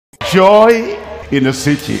Joy in the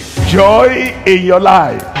city, joy in your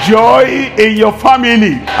life, joy in your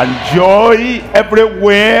family, and joy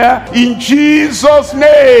everywhere in Jesus'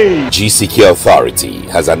 name. GCK Authority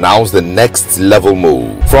has announced the next level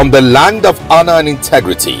move. From the land of honor and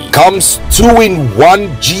integrity comes 2-in-1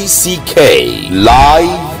 GCK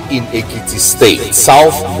live in Ekiti State,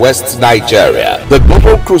 Southwest Nigeria. The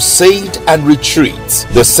Global Crusade and Retreat,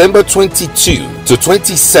 December 22 to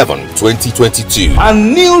 27, 2022. A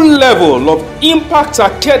new level of impact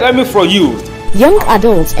academy for youth, young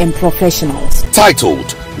adults and professionals.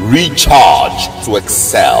 Titled Recharge to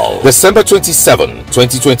Excel. December 27,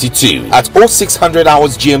 2022 at 0600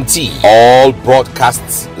 hours GMT. All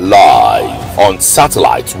broadcasts live on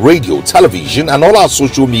satellite, radio, television, and all our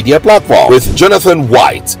social media platforms with Jonathan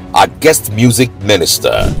White, our guest music minister.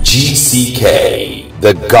 GCK,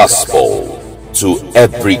 the gospel to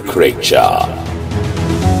every creature.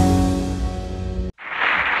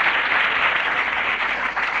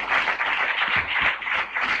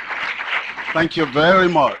 Thank you very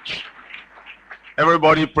much.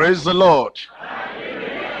 Everybody praise the Lord.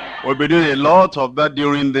 We'll be doing a lot of that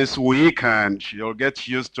during this week, and you'll get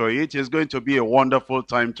used to it. It's going to be a wonderful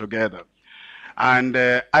time together. And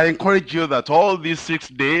I encourage you that all these 6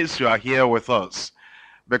 days you are here with us,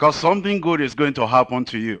 because something good is going to happen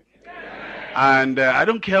to you. And I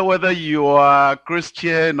don't care whether you are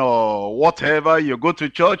Christian or whatever, you go to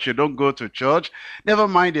church, you don't go to church, never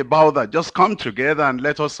mind about that. Just come together and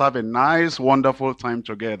let us have a nice, wonderful time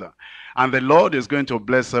together. And the Lord is going to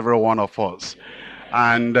bless every one of us.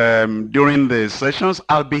 And during the sessions,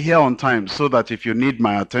 I'll be here on time so that if you need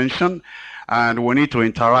my attention and we need to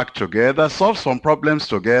interact together, solve some problems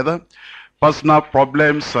together, personal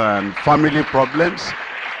problems and family problems,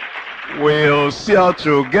 we'll see how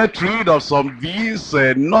to get rid of some of these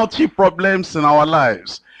naughty problems in our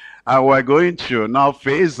lives. And we're going to now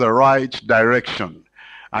face the right direction.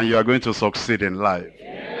 And you are going to succeed in life.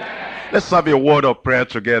 Yeah. Let's have a word of prayer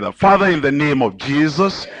together. Father, in the name of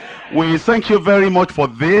Jesus, we thank you very much for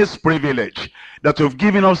this privilege that you've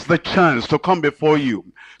given us the chance to come before you,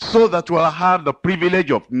 so that we'll have the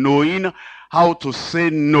privilege of knowing how to say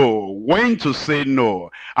no, when to say no,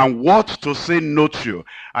 and what to say no to,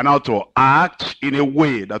 and how to act in a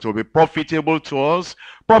way that will be profitable to us,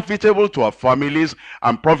 profitable to our families,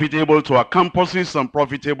 and profitable to our campuses, and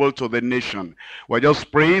profitable to the nation. We're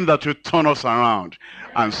just praying that you turn us around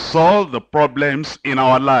and solve the problems in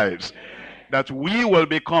our lives, that we will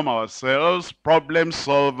become ourselves problem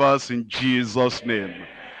solvers in Jesus' name.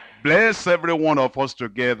 Bless every one of us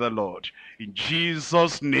together, Lord. In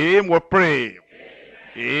Jesus' name we pray.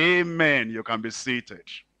 Amen. You can be seated.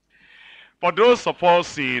 For those of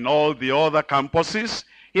us in all the other campuses,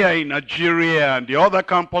 here in Nigeria and the other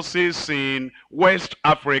campuses in West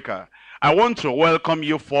Africa, I want to welcome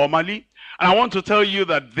you formally. And I want to tell you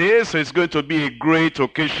that this is going to be a great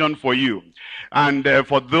occasion for you. And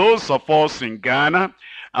for those of us in Ghana,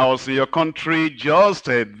 I was in your country just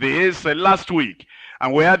last week.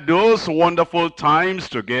 And we had those wonderful times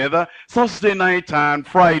together, Thursday night and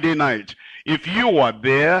Friday night. If you were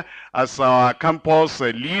there, as our campus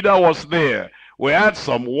leader was there, we had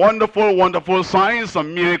some wonderful, wonderful signs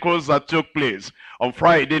and miracles that took place. On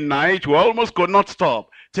Friday night, we almost could not stop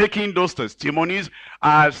taking those testimonies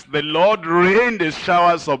as the Lord rained his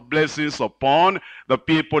showers of blessings upon the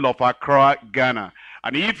people of Accra, Ghana.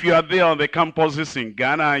 And if you are there on the campuses in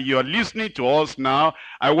Ghana and you are listening to us now,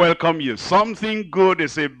 I welcome you. Something good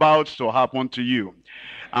is about to happen to you.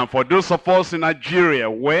 And for those of us in Nigeria,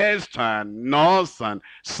 West and North and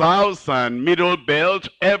South and Middle Belt,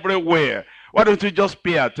 everywhere, why don't you just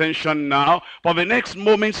pay attention now for the next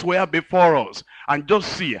moments we have before us and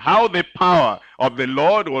just see how the power of the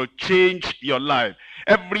Lord will change your life.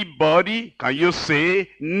 Everybody, can you say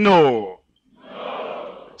no?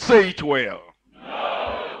 No. Say it well.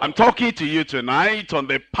 No. I'm talking to you tonight on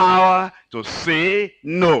the power to say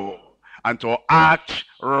no and to act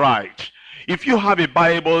right. If you have a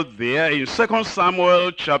Bible there in 2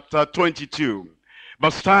 Samuel chapter 22,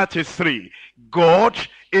 verse 33, God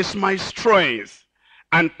is my strength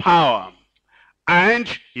and power, and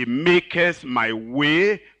he maketh my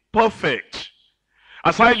way perfect.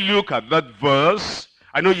 As I look at that verse,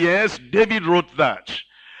 I know, yes, David wrote that.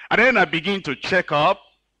 And then I begin to check up,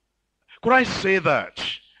 could I say that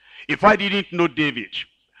if I didn't know David,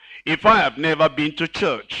 if I have never been to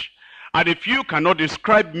church, and if you cannot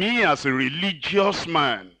describe me as a religious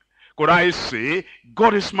man, could I say,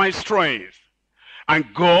 God is my strength, and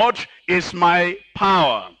God is my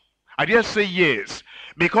power? I dare say yes,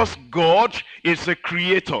 because God is a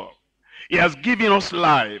creator. He has given us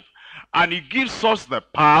life, and he gives us the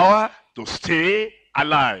power to stay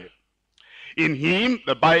alive. In him,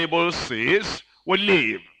 the Bible says, we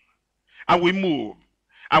live and we move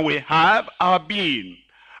and we have our being.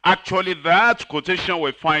 Actually, that quotation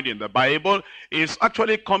we find in the Bible is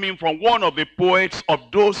actually coming from one of the poets of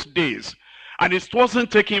those days. And it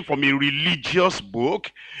wasn't taken from a religious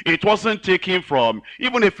book. It wasn't taken from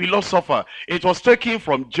even a philosopher. It was taken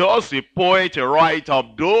from just a poet, a writer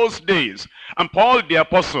of those days. And Paul the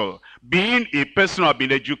Apostle, being a person who had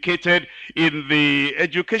been educated in the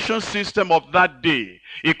education system of that day,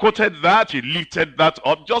 he quoted that, he lifted that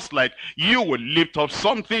up, just like you will lift up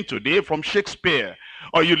something today from Shakespeare,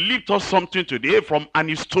 or you lift up something today from an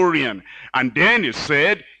historian. And then he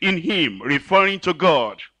said, in him, referring to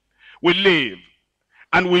God, we live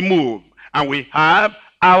and we move and we have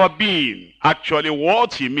our being. Actually,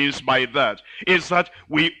 what he means by that is that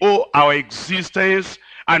we owe our existence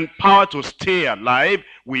and power to stay alive.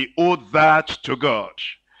 We owe that to God.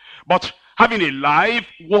 But having a life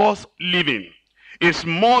worth living is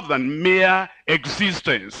more than mere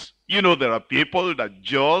existence. You know, there are people that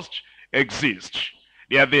just exist.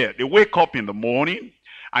 They are there. They wake up in the morning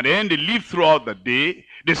and then they live throughout the day.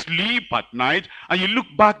 They sleep at night, and you look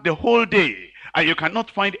back the whole day, and you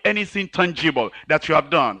cannot find anything tangible that you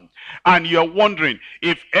have done. And you're wondering,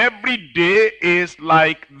 if every day is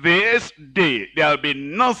like this day, there'll be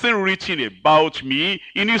nothing written about me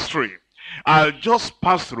in history. I'll just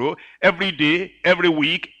pass through every day, every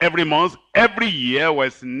week, every month, every year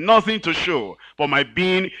with nothing to show for my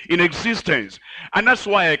being in existence. And that's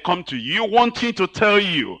why I come to you wanting to tell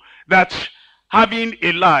you that having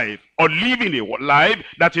a life or living a life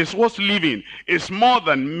that is worth living is more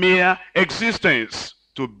than mere existence.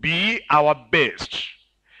 To be our best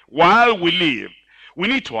while we live, we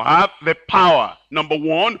need to have the power, number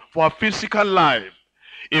one, for our physical life.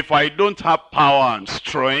 If I don't have power and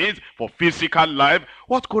strength for physical life,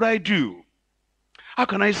 what could I do? How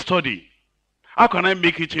can I study? How can I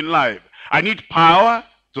make it in life? I need power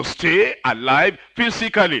to stay alive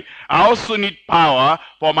physically. I also need power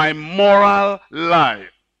for my moral life.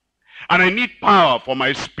 And I need power for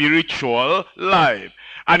my spiritual life.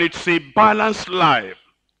 And it's a balanced life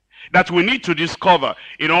that we need to discover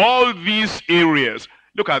in all these areas.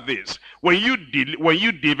 Look at this. When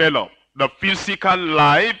you develop the physical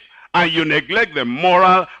life and you neglect the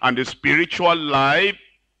moral and the spiritual life,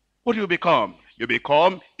 what do you become? You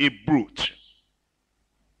become a brute.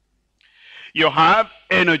 You have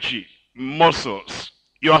energy, muscles,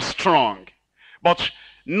 you are strong, but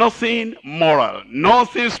nothing moral,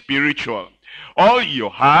 nothing spiritual. All you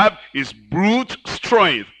have is brute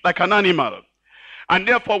strength, like an animal. And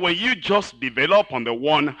therefore, when you just develop on the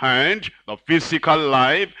one hand, the physical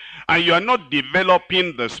life, and you are not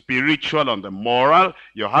developing the spiritual and the moral,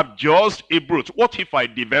 you have just a brute. What if I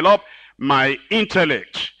develop my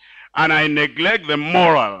intellect and I neglect the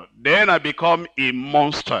moral? Then I become a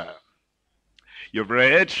monster. You've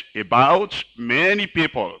read about many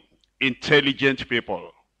people, intelligent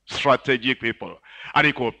people, strategic people, and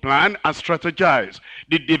they could plan and strategize.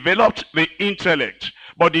 They developed the intellect,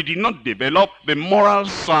 but they did not develop the moral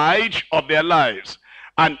side of their lives.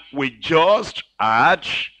 And we just had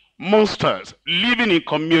monsters living in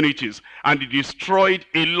communities, and they destroyed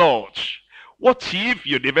a lot. What if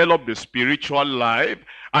you develop the spiritual life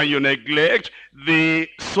and you neglect the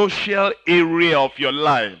social area of your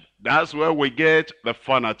life? That's where we get the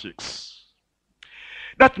fanatics.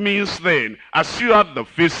 That means then, as you have the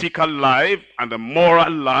physical life and the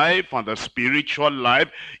moral life and the spiritual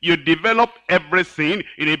life, you develop everything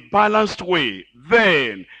in a balanced way.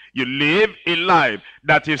 Then you live a life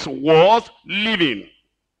that is worth living.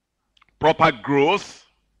 Proper growth,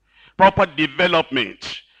 proper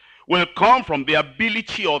development will come from the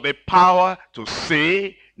ability or the power to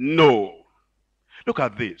say no. Look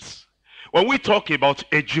at this. When we talk about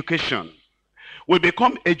education, we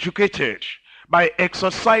become educated by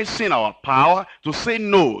exercising our power to say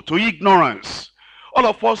no to ignorance. All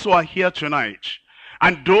of us who are here tonight,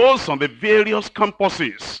 and those on the various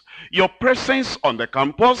campuses, your presence on the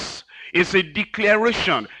campus is a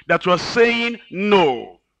declaration that we're saying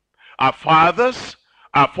no. Our fathers,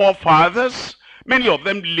 our forefathers, many of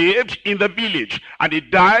them lived in the village and they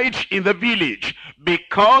died in the village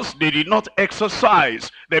because they did not exercise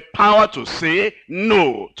the power to say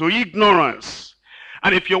no to ignorance.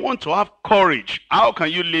 And if you want to have courage, how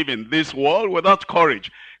can you live in this world without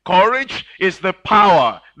courage? Courage is the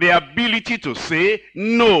power, the ability to say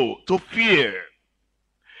no to fear.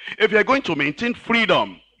 If you're going to maintain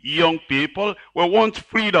freedom, young people will want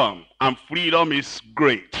freedom, and freedom is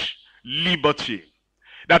great. Liberty.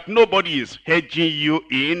 that nobody is hedging you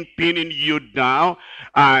in, pinning you down,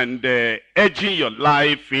 and edging your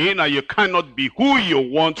life in, and you cannot be who you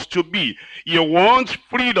want to be. You want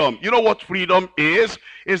freedom. You know what freedom is?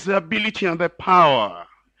 It's the ability and the power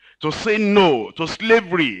to say no to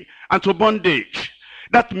slavery and to bondage.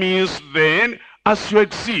 That means then, as you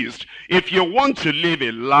exist, if you want to live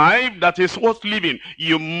a life that is worth living,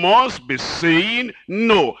 you must be saying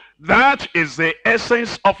no. That is the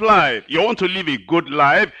essence of life. You want to live a good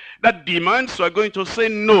life, that demands you are going to say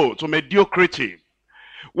no to mediocrity.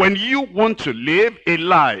 When you want to live a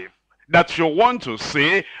life that you want to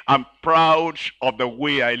say, I'm proud of the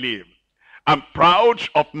way I live. I'm proud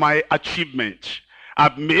of my achievement.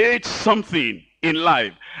 I've made something in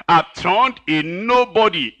life. I've turned a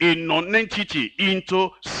nobody, a non-entity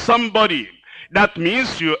into somebody. That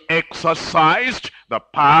means you exercised the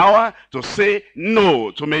power to say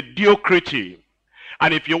no to mediocrity.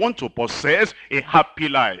 And if you want to possess a happy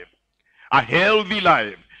life, a healthy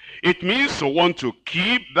life, it means you want to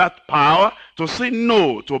keep that power to say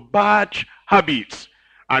no to bad habits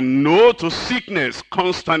and no to sickness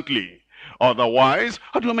constantly. Otherwise,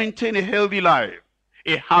 how do you maintain a healthy life,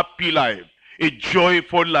 a happy life, a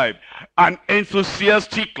joyful life, an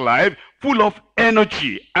enthusiastic life full of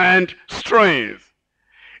energy and strength?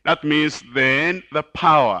 That means then the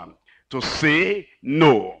power to say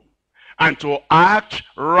no and to act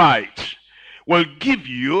right will give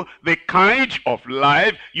you the kind of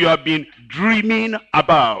life you have been dreaming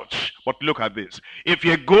about. But look at this. If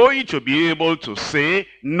you're going to be able to say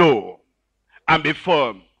no and be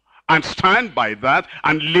firm and stand by that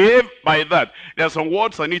and live by that, there are some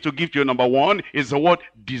words I need to give to you. Number one is the word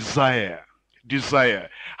desire. Desire.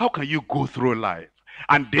 How can you go through life?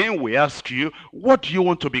 And then we ask you, what do you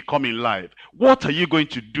want to become in life? What are you going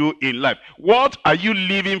to do in life? What are you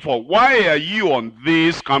living for? Why are you on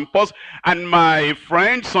this campus? And my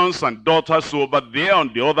friends, sons and daughters over there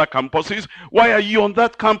on the other campuses, why are you on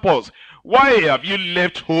that campus? Why have you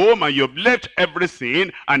left home and you've left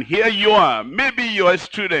everything and here you are? Maybe you're a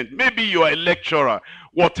student, maybe you're a lecturer.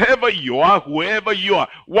 Whatever you are, whoever you are,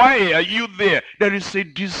 why are you there? There is a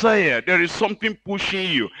desire. There is something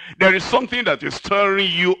pushing you. There is something that is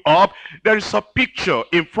stirring you up. There is a picture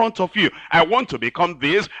in front of you. I want to become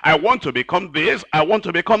this. I want to become this. I want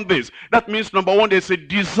to become this. That means, number one, there's a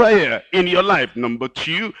desire in your life. Number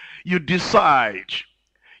two, you decide.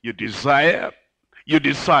 You desire. You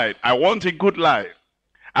decide. I want a good life.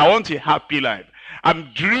 I want a happy life.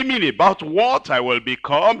 I'm dreaming about what I will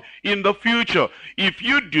become in the future. If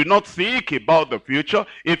you do not think about the future,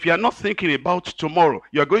 if you are not thinking about tomorrow,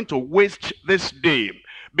 you're going to waste this day.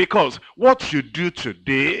 Because what you do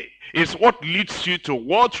today is what leads you to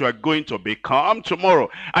what you are going to become tomorrow.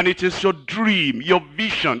 And it is your dream, your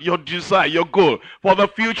vision, your desire, your goal for the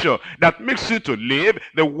future that makes you to live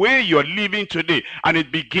the way you're living today. And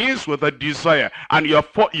it begins with a desire. And you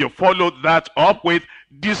follow that up with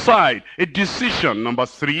decide, a decision. Number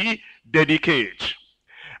three, dedicate.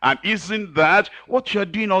 And isn't that what you're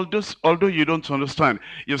doing all this, although you don't understand?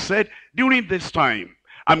 You said, during this time,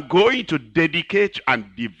 I'm going to dedicate and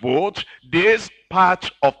devote this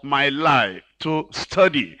part of my life to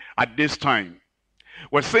study at this time.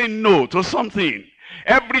 We're saying no to something.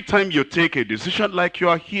 Every time you take a decision like you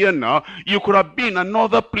are here now, you could have been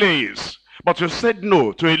another place. But you said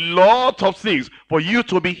no to a lot of things for you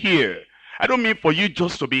to be here. I don't mean for you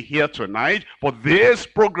just to be here tonight, for this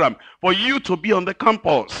program, for you to be on the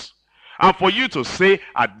campus. And for you to say,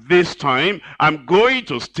 at this time, I'm going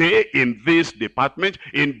to stay in this department,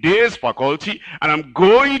 in this faculty, and I'm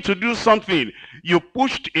going to do something. You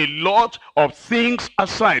pushed a lot of things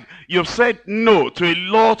aside. You've said no to a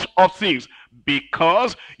lot of things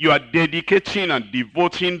because you are dedicating and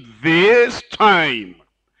devoting this time,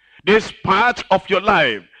 this part of your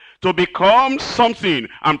life, to become something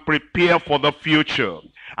and prepare for the future.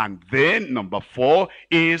 And then number four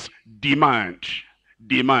is demand.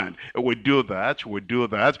 Demand. We do that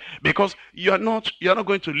because you're not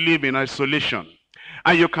going to live in isolation.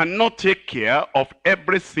 And you cannot take care of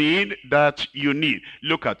everything that you need.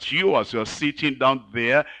 Look at you as you're sitting down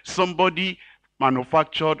there. Somebody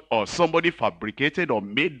manufactured or somebody fabricated or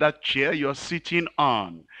made that chair you're sitting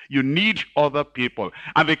on. You need other people.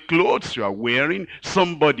 And the clothes you are wearing,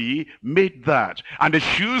 somebody made that. And the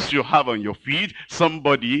shoes you have on your feet,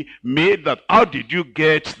 somebody made that. How did you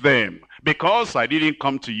get them? Because I didn't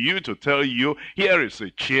come to you to tell you, here is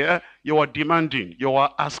a chair. You are demanding, you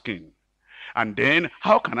are asking. And then,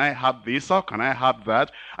 how can I have this? How can I have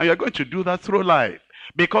that? And you're going to do that through life.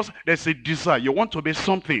 Because there's a desire. You want to be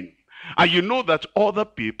something. And you know that other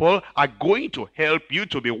people are going to help you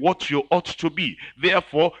to be what you ought to be.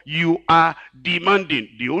 Therefore, you are demanding.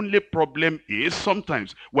 The only problem is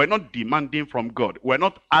sometimes we're not demanding from God. We're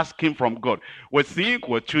not asking from God. We think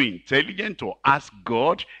we're too intelligent to ask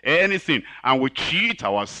God anything. And we cheat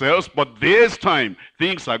ourselves. But this time,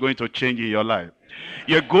 things are going to change in your life.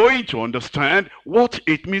 You're going to understand what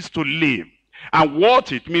it means to live. And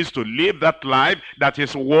what it means to live that life that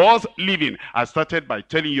is worth living. I started by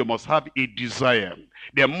telling you must have a desire.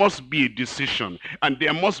 There must be a decision. And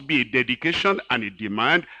there must be a dedication and a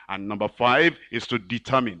demand. And number 5 is to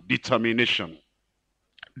determine. Determination.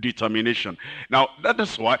 Determination. Now, that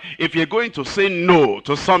is why if you're going to say no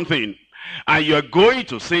to something, and you're going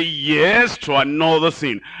to say yes to another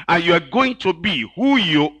thing, and you're going to be who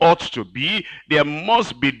you ought to be, there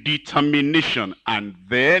must be determination. And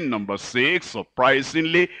then number 6,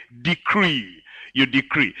 surprisingly, decree. You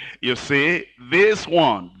decree. You say, this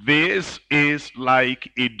is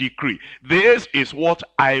like a decree. This is what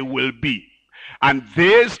I will be. And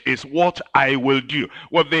this is what I will do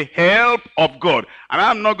with the help of God. And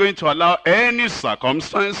I'm not going to allow any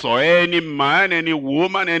circumstance or any man, any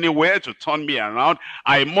woman, anywhere to turn me around.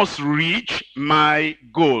 I must reach my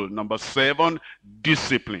goal. Number 7,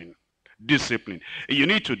 discipline. Discipline. You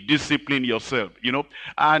need to discipline yourself, you know.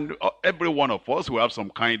 And every one of us will have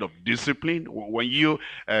some kind of discipline. When you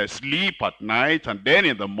sleep at night and then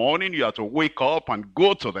in the morning you have to wake up and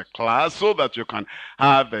go to the class so that you can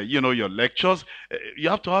have, your lectures. You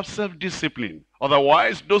have to have self-discipline.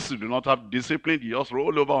 Otherwise, those who do not have discipline, you just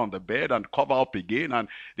roll over on the bed and cover up again and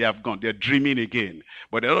they have gone. They're dreaming again.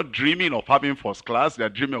 But they're not dreaming of having first class. They're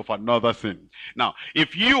dreaming of another thing. Now,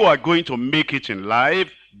 if you are going to make it in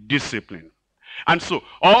life, discipline. And so,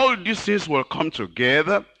 all these things will come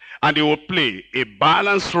together and they will play a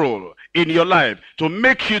balanced role in your life to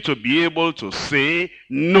make you to be able to say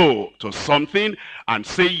no to something and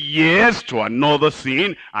say yes to another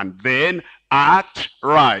thing and then act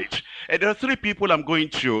right. There are 3 people I'm going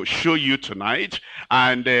to show you tonight,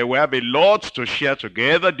 and we have a lot to share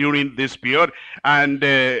together during this period, and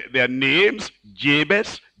their names,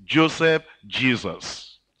 Jabez, Joseph,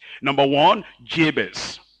 Jesus. Number 1,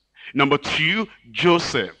 Jabez. Number 2,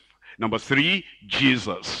 Joseph. Number 3,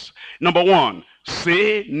 Jesus. Number 1,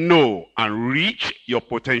 say no and reach your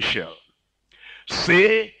potential.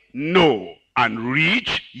 Say no and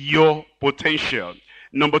reach your potential.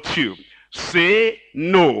 Number 2, say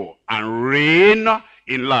no and reign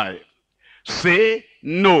in life. Say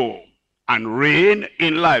no and reign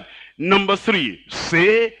in life. Number 3,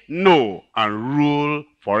 say no and rule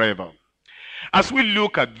forever. As we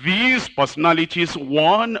look at these personalities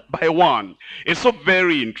one by one, it's so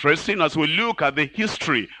very interesting as we look at the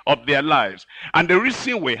history of their lives. And the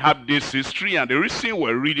reason we have this history and the reason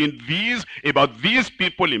we're reading these about these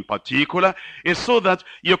people in particular is so that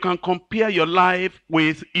you can compare your life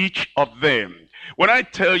with each of them. When I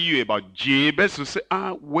tell you about Jabez, you say,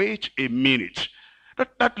 wait a minute.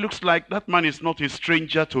 That looks like that man is not a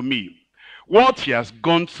stranger to me. What he has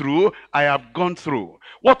gone through, I have gone through.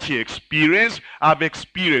 What he experienced, I've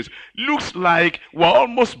experienced. Looks like we're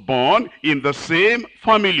almost born in the same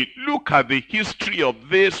family. Look at the history of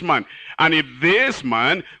this man. And if this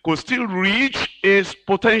man could still reach his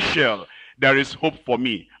potential, there is hope for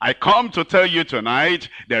me. I come to tell you tonight,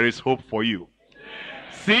 there is hope for you.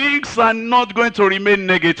 Things are not going to remain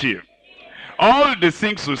negative. All the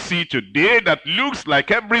things you see today that looks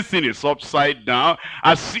like everything is upside down,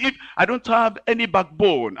 as if I don't have any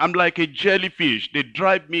backbone. I'm like a jellyfish. They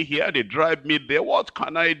drive me here, they drive me there. What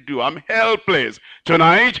can I do? I'm helpless.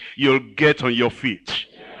 Tonight, you'll get on your feet.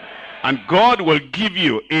 And God will give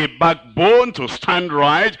you a backbone to stand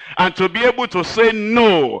right and to be able to say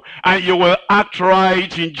no. And you will act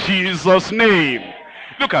right in Jesus' name.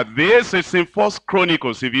 Look at this. It's in 1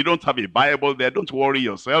 Chronicles. If you don't have a Bible there, don't worry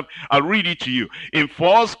yourself. I'll read it to you. In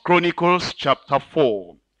 1 Chronicles chapter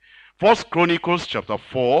 4. 1 Chronicles chapter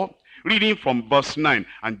 4, reading from verse 9.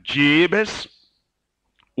 And Jabez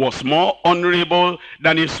was more honorable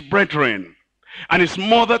than his brethren. And his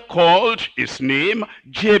mother called his name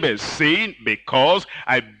Jabez, saying, because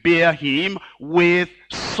I bear him with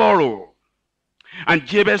sorrow. And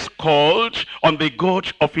Jabez called on the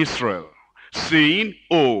God of Israel, saying,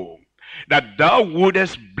 oh, that thou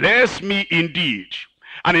wouldest bless me indeed,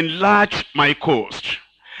 and enlarge my coast,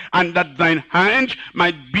 and that thine hand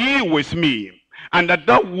might be with me, and that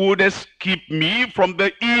thou wouldest keep me from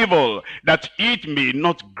the evil, that it may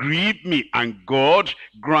not grieve me. And God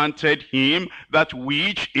granted him that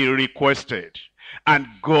which he requested. and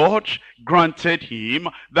God granted him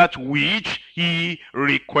that which he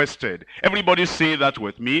requested. Everybody say that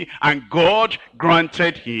with me. And God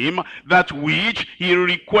granted him that which he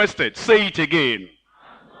requested. Say it again.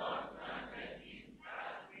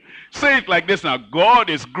 Say it like this now. God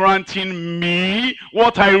is granting me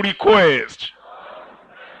what I request.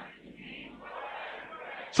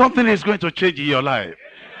 Something is going to change in your life.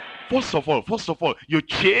 First of all, you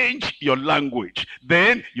change your language,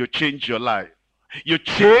 then you change your life. You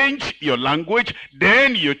change your language,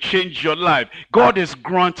 then you change your life. God is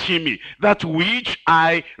granting me that which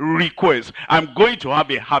I request. I'm going to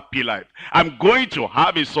have a happy life. I'm going to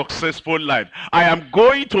have a successful life. I am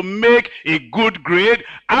going to make a good grade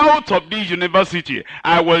out of this university.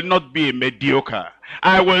 I will not be a mediocre.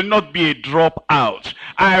 I will not be a dropout.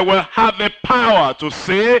 I will have the power to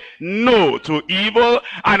say no to evil,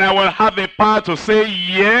 and I will have the power to say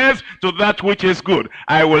yes to that which is good.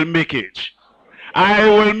 I will make it. I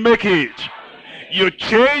will make it. You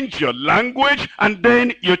change your language and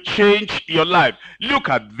then you change your life. Look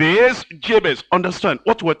at this, Jabez. Understand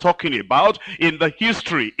what we're talking about in the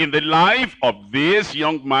history, in the life of this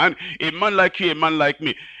young man, a man like you, a man like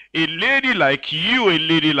me, a lady like you, a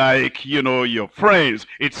lady like, your friends.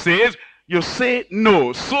 It says you say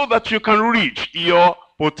no so that you can reach your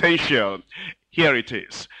potential. Here it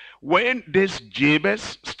is. When this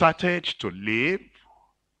Jabez started to live,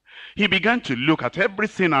 he began to look at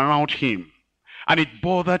everything around him, and it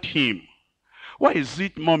bothered him. Why is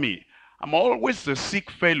it, Mommy, I'm always the sick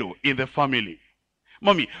fellow in the family?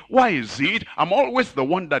 Mommy, why is it I'm always the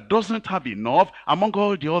one that doesn't have enough among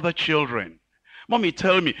all the other children? Mommy,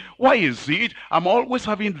 tell me, why is it I'm always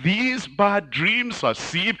having these bad dreams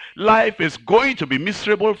as if life is going to be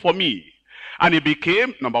miserable for me? And he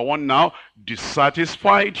became, number one now,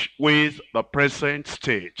 dissatisfied with the present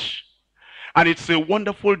state. And it's a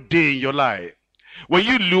wonderful day in your life when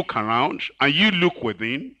you look around and you look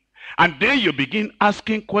within, and then you begin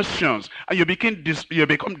asking questions, and you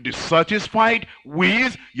become dissatisfied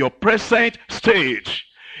with your present state.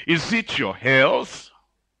 Is it your health?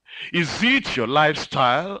 Is it your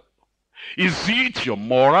lifestyle? Is it your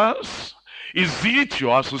morals? Is it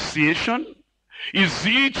your association? Is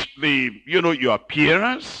it your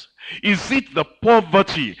appearance? Is it the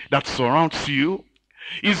poverty that surrounds you?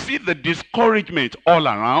 Is it the discouragement all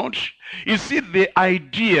around? Is it the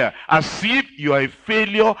idea as if you are a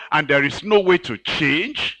failure and there is no way to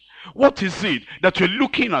change? What is it that you're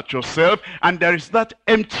looking at yourself and there is that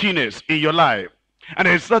emptiness in your life? And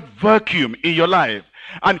there is that vacuum in your life?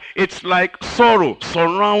 And it's like sorrow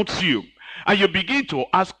surrounds you. And you begin to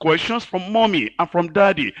ask questions from mommy and from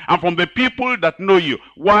daddy and from the people that know you.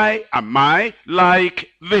 Why am I like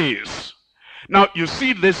this? Now, you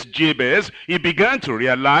see this Jabez, he began to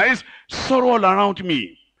realize sorrow all around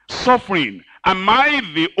me, suffering. Am I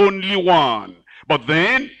the only one? But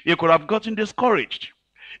then he could have gotten discouraged.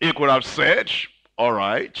 He could have said, all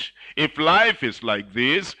right, if life is like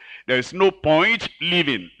this, there is no point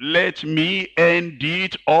living. Let me end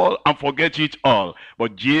it all and forget it all.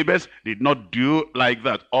 But Jabez did not do like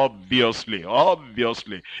that, obviously.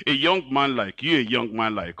 Obviously. A young man like you, a young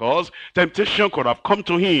man like us, temptation could have come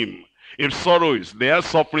to him. If sorrow is there,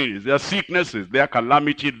 suffering is there, sickness is there,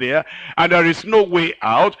 calamity there, and there is no way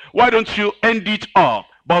out, why don't you end it up?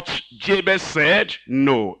 But Jabez said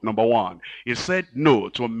no, number one. He said no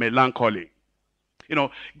to melancholy.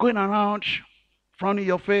 Going around, frowning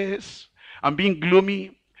your face, and being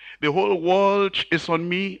gloomy. The whole world is on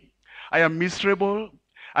me. I am miserable.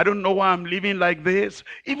 I don't know why I'm living like this.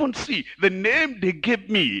 Even see, the name they gave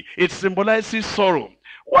me, it symbolizes sorrow.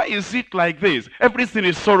 Why is it like this? Everything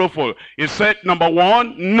is sorrowful. He said, number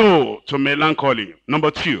one, no to melancholy. Number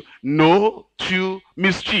two, no to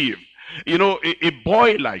mischief. A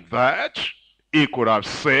boy like that, he could have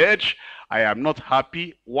said, I am not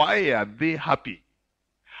happy. Why are they happy?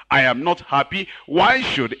 I am not happy. Why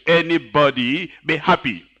should anybody be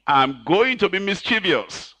happy? I'm going to be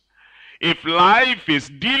mischievous. If life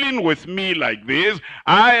is dealing with me like this,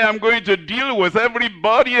 I am going to deal with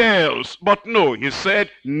everybody else. But no, he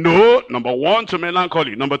said no, number one, to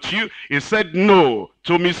melancholy. Number two, he said no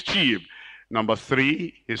to mischief. Number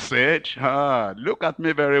three, he said, look at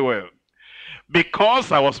me very well.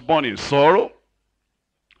 Because I was born in sorrow,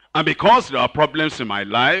 and because there are problems in my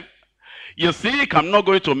life, you think I'm not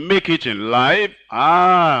going to make it in life?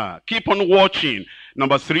 Keep on watching.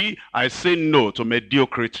 Number three, I say no to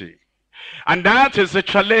mediocrity. And that is the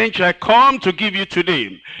challenge I come to give you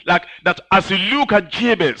today. Like that, as you look at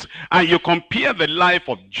Jabez and you compare the life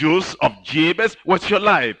of Jabez with your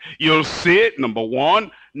life, you'll say, number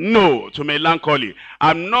one, no to melancholy.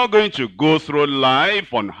 I'm not going to go through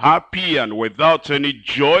life unhappy and without any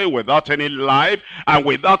joy, without any life, and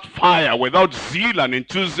without fire, without zeal and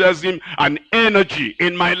enthusiasm and energy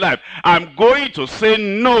in my life. I'm going to say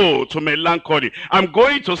no to melancholy. I'm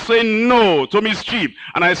going to say no to mischief.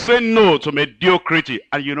 And I say no to mediocrity.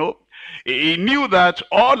 And you know, he knew that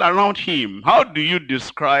all around him. How do you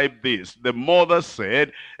describe this? The mother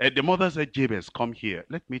said, Jabez, come here.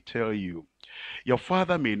 Let me tell you. Your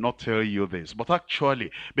father may not tell you this, but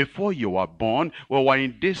actually, before you were born, we were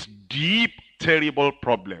in this deep, terrible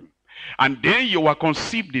problem. And then you were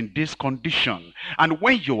conceived in this condition. And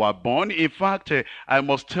when you were born, in fact, I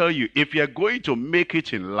must tell you, if you're going to make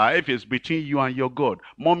it in life, it's between you and your God.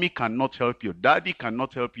 Mommy cannot help you. Daddy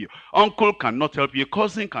cannot help you. Uncle cannot help you.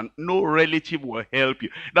 Cousin no relative will help you.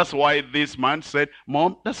 That's why this man said,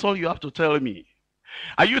 Mom, that's all you have to tell me.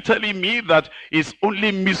 Are you telling me that it's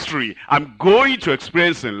only mystery I'm going to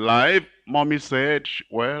experience in life? Mommy said,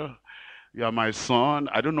 well, you are my son.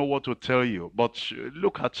 I don't know what to tell you, but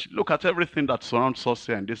look at everything that surrounds us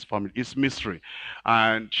here in this family. It's mystery.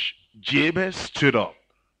 And Jabez stood up,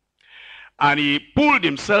 and he pulled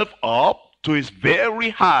himself up to his very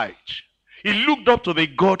height. He looked up to the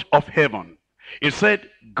God of heaven. He said,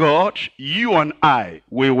 God, you and I,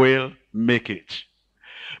 we will make it.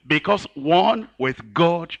 Because one with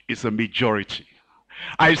God is a majority.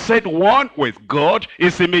 I said one with God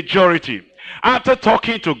is a majority. After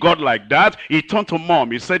talking to God like that, he turned to Mom.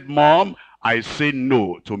 He said, Mom, I say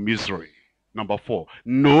no to misery. Number 4,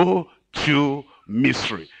 no to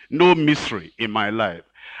misery. No misery in my life.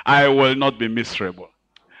 I will not be miserable.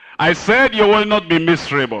 I said you will not be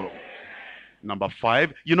miserable. Number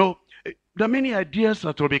 5, you know, there are many ideas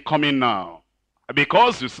that will be coming now.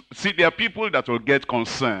 Because, you see, there are people that will get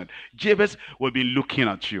concerned. Jabez will be looking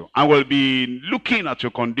at you and will be looking at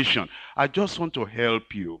your condition. I just want to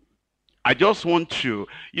help you. I just want to,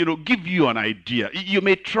 give you an idea. You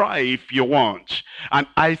may try if you want. And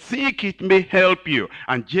I think it may help you.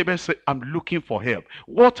 And Jabez said, I'm looking for help.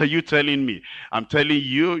 What are you telling me? I'm telling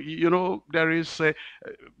you, there is,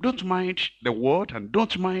 don't mind the word and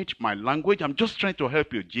don't mind my language. I'm just trying to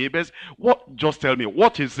help you, Jabez. Just tell me,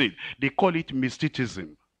 what is it? They call it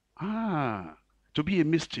mysticism. To be a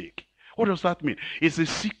mystic. What does that mean? It's a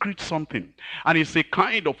secret something. And it's a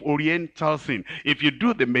kind of oriental thing. If you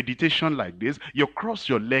do the meditation like this, you cross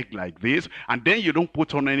your leg like this, and then you don't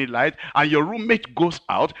put on any light, and your roommate goes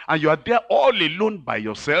out, and you are there all alone by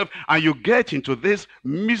yourself, and you get into this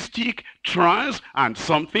mystic trance and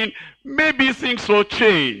something, maybe things will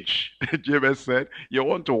change. Jabez said, you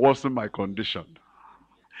want to worsen my condition.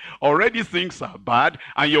 Already things are bad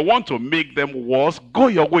and you want to make them worse. Go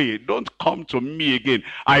your way. Don't come to me again.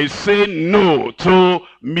 I say no to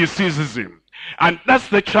mysticism. And that's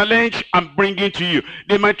the challenge I'm bringing to you.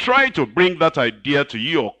 They might try to bring that idea to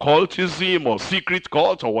you, occultism or secret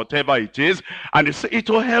cult or whatever it is, and they say it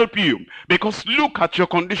will help you. Because look at your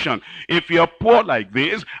condition. If you're poor like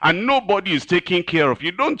this and nobody is taking care of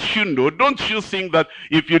you, don't you think that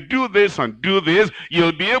if you do this and do this,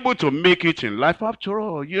 you'll be able to make it in life? After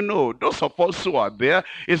all, those of us who are there,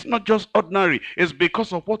 it's not just ordinary. It's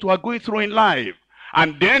because of what we are going through in life.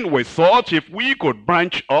 And then we thought if we could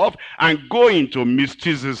branch off and go into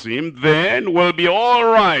mysticism, then we'll be all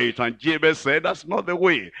right. And Jabez said, that's not the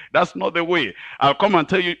way. That's not the way. I'll come and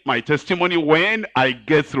tell you my testimony when I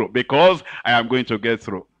get through, because I am going to get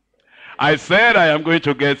through. I said I am going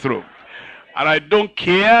to get through. And I don't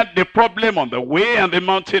care the problem on the way and the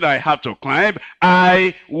mountain I have to climb.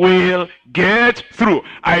 I will get through.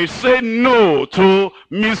 I say no to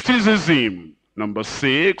mysticism. Number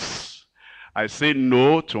 6. I say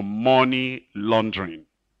no to money laundering.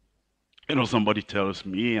 Somebody tells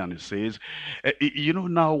me and he says,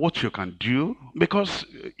 now what you can do? Because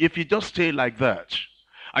if you just stay like that,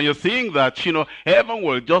 and you think that, heaven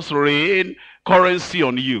will just rain currency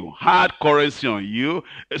on you, hard currency on you,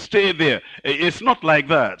 stay there. It's not like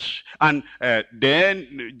that. And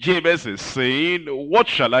then Jabez is saying, what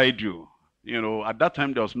shall I do? At that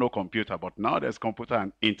time there was no computer, but now there's computer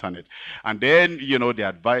and internet. And then, the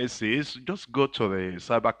advice is just go to the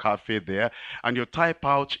cyber cafe there and you type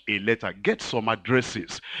out a letter, get some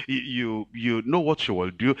addresses. You know what you will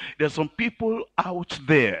do. There's some people out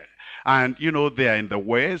there and you know they are in the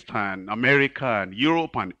West and America and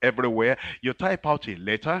Europe and everywhere. You type out a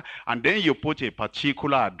letter and then you put a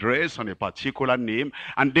particular address and a particular name,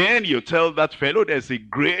 and then you tell that fellow there's a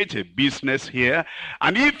great business here,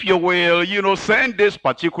 and if you will, you know, send this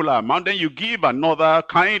particular amount, then you give another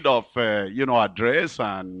kind of you know, address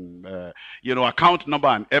and you know, account number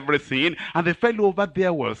and everything, and the fellow over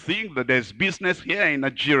there will think that there's business here in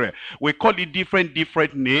Nigeria. We call it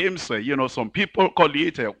different names. You know, some people call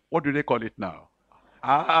it what do they call it now?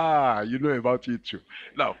 Ah, you know about it too.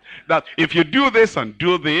 Now, that if you do this and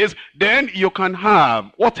do this, then you can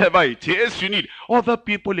have whatever it is you need. Other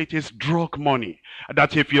people, it is drug money.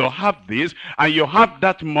 That if you have this and you have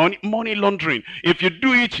that money laundering, if you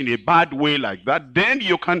do it in a bad way like that, then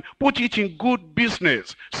you can put it in good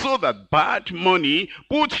business. So that bad money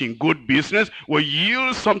put in good business will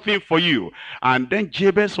yield something for you. And then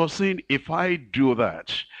Jabez was saying, if I do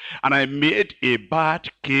that, and I made a bad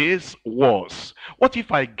case worse, what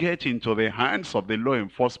if I get into the hands of the law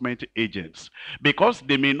enforcement agents? Because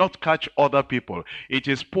they may not catch other people. It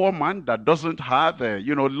is poor man that doesn't have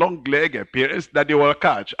you know, long leg appearance that they will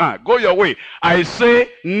catch. Go your way. I say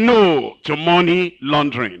no to money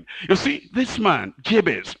laundering. You see, this man,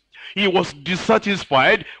 Jabez, he was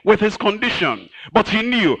dissatisfied with his condition, but he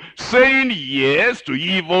knew saying yes to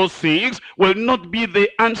evil things will not be the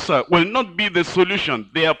answer, will not be the solution.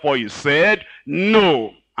 Therefore he said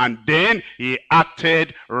no, and then he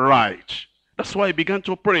acted right. That's why he began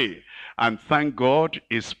to pray, and thank God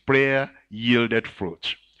his prayer yielded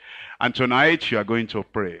fruit. And tonight you are going to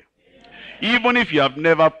pray. Even if you have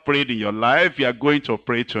never prayed in your life, you are going to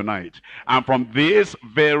pray tonight. And from this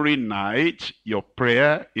very night, your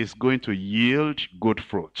prayer is going to yield good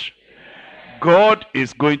fruit. God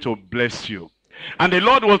is going to bless you. And the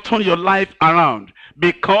Lord will turn your life around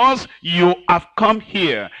because you have come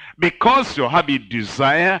here, because you have a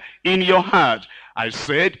desire in your heart. I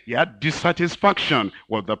said he had dissatisfaction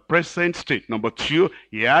with the present state. Number two,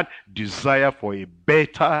 he had desire for a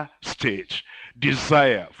better state.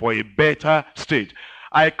 Desire for a better state.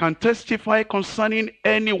 I can testify concerning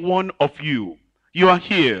any one of you. You are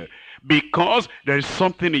here because there is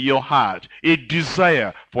something in your heart, a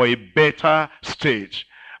desire for a better state.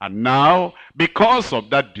 And now, because of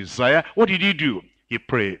that desire, what did he do? He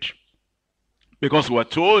prayed. Because we're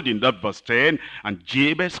told in that verse 10, and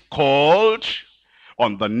Jabez called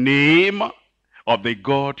on the name of the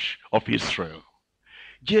God of Israel.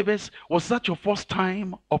 Jabez, was that your first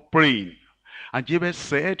time of praying? And Jabez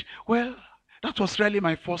said, well, that was really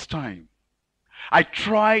my first time. I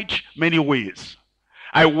tried many ways.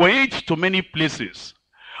 I went to many places.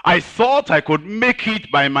 I thought I could make it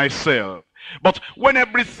by myself. But when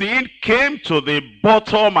everything came to the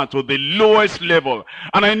bottom and to the lowest level,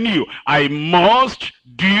 and I knew I must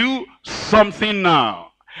do something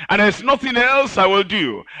now, and there's nothing else I will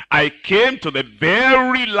do, I came to the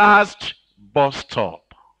very last bus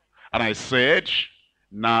stop. And I said,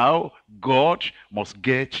 now God must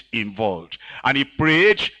get involved. And he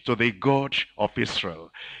prayed to the God of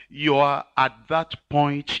Israel. You are at that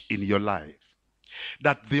point in your life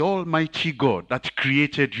that the Almighty God that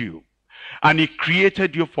created you, and he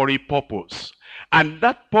created you for a purpose, and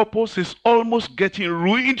that purpose is almost getting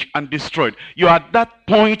ruined and destroyed. You are at that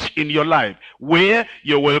point in your life where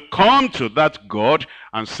you will come to that God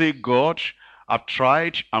and say, God, I've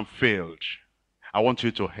tried and failed. I want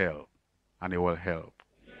you to help. And he will help.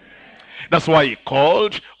 That's why he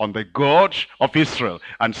called on the God of Israel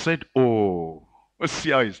and said, oh. Let's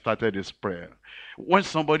see how he started his prayer. When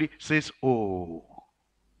somebody says, oh.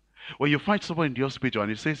 When you find somebody in the hospital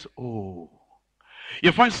and he says, oh.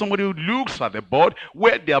 You find somebody who looks at the board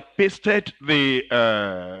where they have pasted the,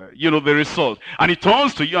 the result. And he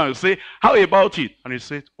turns to you and say, how about it? And he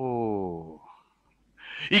says, oh.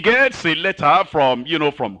 He gets a letter from,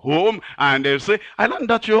 from home, and they'll say, I learned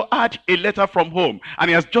that you had a letter from home. And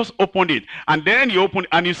he has just opened it. And then he opened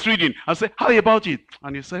and he's reading and say, how about it?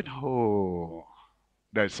 And he said, oh,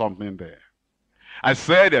 there's something there. I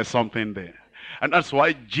said there's something there. And that's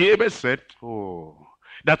why Jabez said, oh,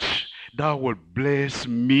 that thou wilt bless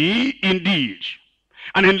me indeed,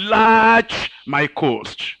 and enlarge my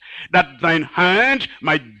coast, that thine hand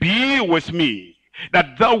might be with me,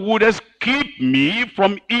 that thou wouldest keep me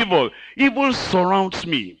from evil. Evil surrounds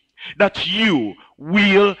me, that you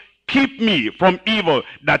will keep me from evil,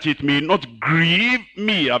 that it may not grieve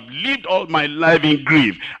me. I've lived all my life in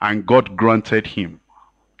grief. And God granted him.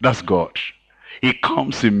 That's God. He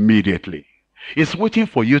comes immediately. He's waiting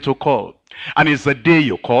for you to call. And it's the day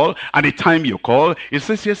you call, and the time you call. He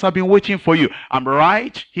says, yes, I've been waiting for you. I'm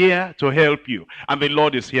right here to help you. And the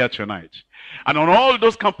Lord is here tonight. And on all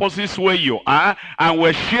those campuses where you are, and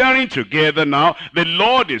we're sharing together now, the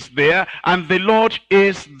Lord is there, and the Lord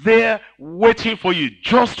is there waiting for you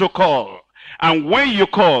just to call. And when you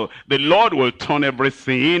call, the Lord will turn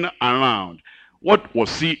everything around. What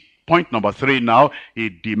was he? Point number 3 now. He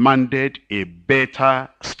demanded a better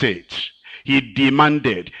state. He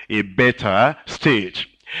demanded a better state.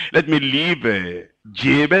 Let me leave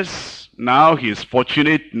Jabez. Now he is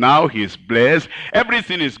fortunate. Now he is blessed.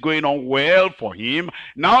 Everything is going on well for him.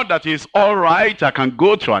 Now that he's all right, I can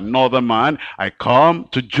go to another man. I come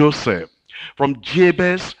to Joseph. From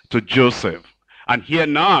Jabez to Joseph. And here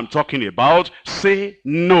now I'm talking about say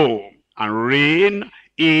no and reign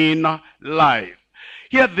in life.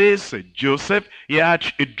 Here this Joseph, he had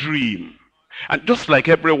a dream. And just like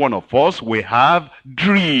every one of us, we have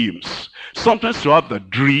dreams. Sometimes you have the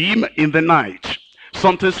dream in the night.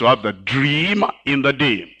 Sometimes you have the dream in the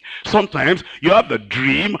day. Sometimes you have the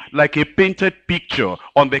dream like a painted picture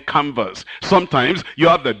on the canvas. Sometimes you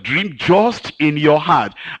have the dream just in your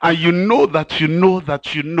heart. And you know that you know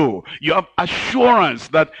that you know. You have assurance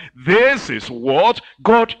that this is what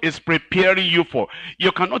God is preparing you for.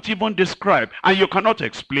 You cannot even describe and you cannot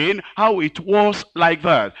explain how it was like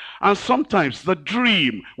that. And sometimes the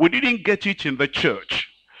dream, we didn't get it in the church.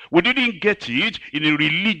 We didn't get it in a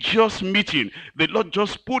religious meeting. The Lord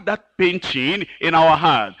just put that painting in our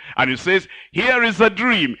heart. And he says, here is a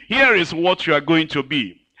dream. Here is what you are going to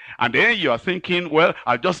be. And then you are thinking, well,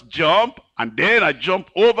 I'll just jump. And then I jump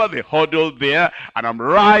over the hurdle there. And I'm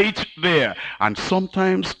right there. And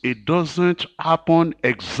sometimes it doesn't happen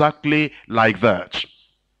exactly like that.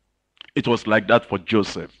 It was like that for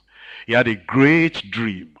Joseph. He had a great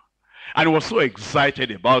dream. And he was so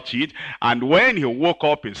excited about it. And when he woke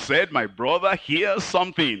up, he said, my brother, here's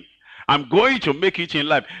something. I'm going to make it in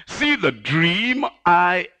life. See the dream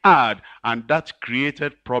I had. And that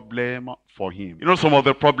created problem for him. You know, some of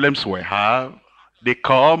the problems we have, they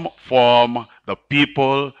come from the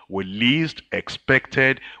people we least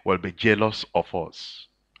expected will be jealous of us.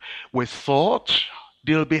 We thought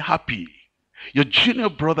they'll be happy. Your junior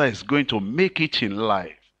brother is going to make it in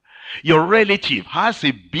life. Your relative has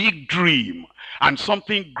a big dream and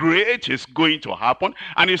something great is going to happen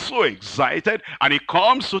and he's so excited and he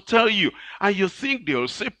comes to tell you and you think they'll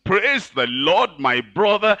say, praise the Lord, my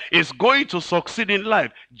brother is going to succeed in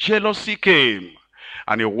life. Jealousy came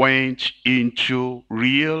and he went into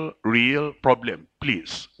real problem.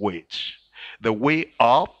 Please wait. The way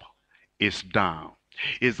up is down.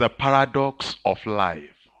 It's the paradox of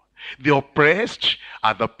life. The oppressed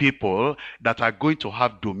are the people that are going to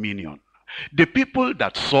have dominion. The people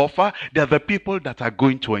that suffer, they are the people that are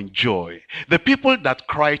going to enjoy. The people that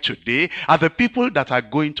cry today are the people that are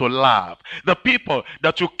going to laugh. The people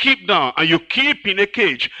that you keep down and you keep in a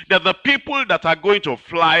cage, they're the people that are going to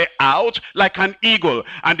fly out like an eagle.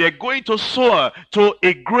 And they're going to soar to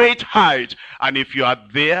a great height. And if you are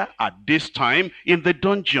there at this time, in the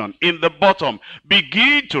dungeon, in the bottom,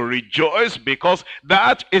 begin to rejoice because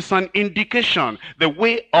that is an indication. The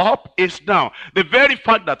way up is down. The very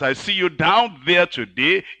fact that I see you down there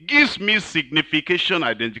today gives me signification,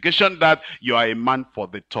 identification that you are a man for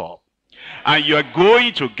the top. And you are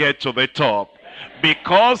going to get to the top.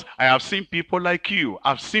 Because I have seen people like you.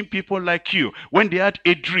 I've seen people like you. When they had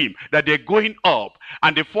a dream that they're going up.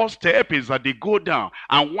 And the first step is that they go down.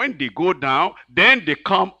 And when they go down, then they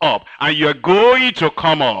come up. And you're going to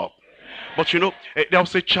come up. But you know, there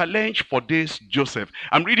was a challenge for this Joseph.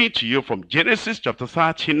 I'm reading to you from Genesis chapter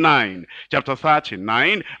 39. Chapter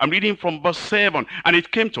 39, I'm reading from verse 7. And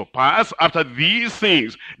it came to pass after these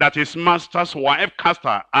things that his master's wife cast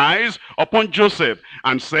her eyes upon Joseph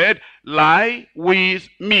and said, lie with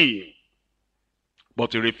me.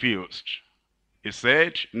 But he refused. He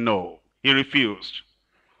said, no. He refused.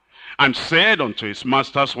 And said unto his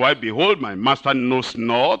master's wife, behold, my master knows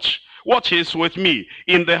not what is with me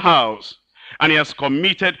in the house. And he has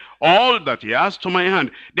committed all that he has to my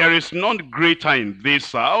hand. There is none greater in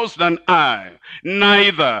this house than I.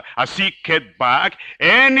 Neither has he kept back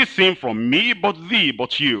anything from me but thee,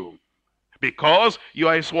 but you. Because you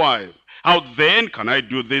are his wife. How then can I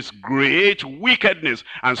do this great wickedness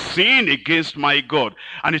and sin against my God?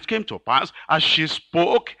 And it came to pass, as she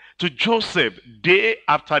spoke to Joseph day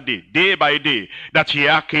after day, day by day, that he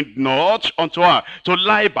hearkened not unto her, to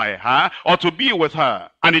lie by her, or to be with her.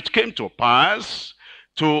 And it came to pass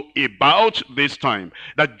to about this time,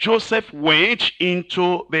 that Joseph went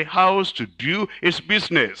into the house to do his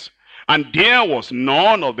business. And there was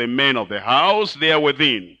none of the men of the house there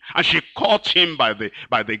within. And she caught him by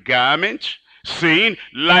the garment, saying,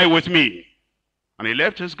 lie with me. And he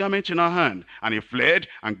left his garment in her hand, and he fled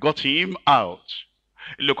and got him out.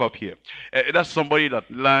 Look up here. That's somebody that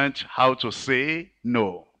learned how to say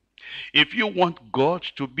no. If you want God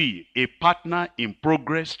to be a partner in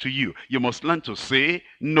progress to you, you must learn to say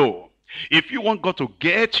no. If you want God to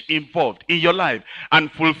get involved in your life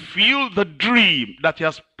and fulfill the dream that he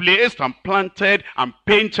has placed and planted and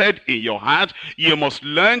painted in your heart, you must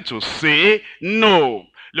learn to say no.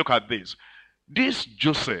 Look at this. This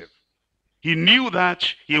Joseph, he knew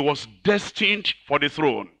that he was destined for the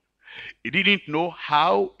throne. He didn't know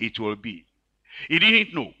how it will be. He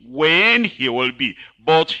didn't know when he will be.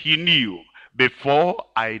 But he knew, before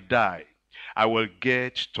I die, I will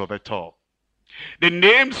get to the top. The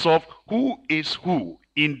names of who is who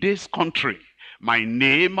in this country, my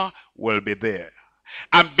name will be there.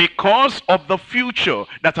 And because of the future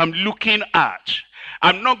that I'm looking at,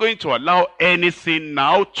 I'm not going to allow anything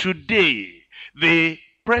now today, the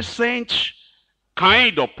present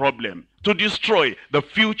kind of problem, to destroy the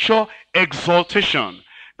future exaltation.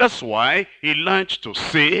 That's why he learned to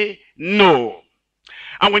say no.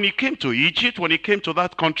 And when he came to Egypt, when he came to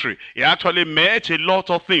that country, he actually met a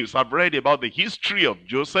lot of things. I've read about the history of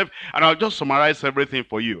Joseph, and I'll just summarize everything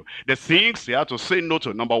for you. The things he had to say no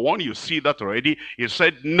to. Number one, you see that already. He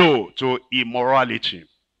said no to immorality.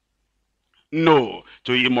 No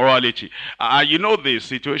to immorality. You know the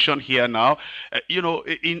situation here now. We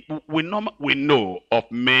know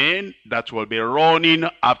of men that will be running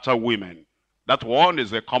after women. That one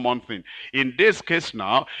is a common thing. In this case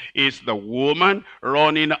now, is the woman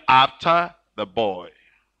running after the boy.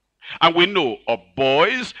 And we know of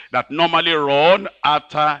boys that normally run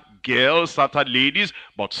after girls, after ladies,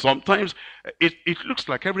 but sometimes it looks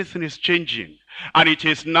like everything is changing. And it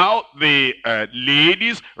is now the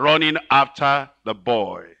ladies running after the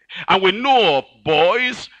boy. And we know of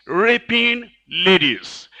boys raping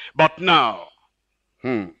ladies. But now,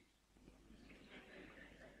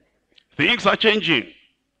 things are changing.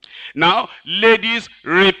 Now, ladies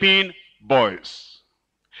raping boys.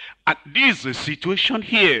 And this is the situation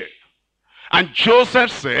here. And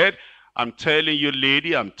Joseph said, I'm telling you,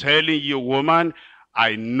 lady, I'm telling you, woman,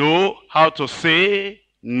 I know how to say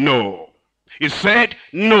no. He said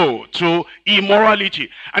no to immorality.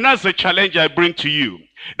 And that's the challenge I bring to you.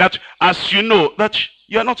 That as you know, that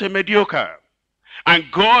you're not a mediocre.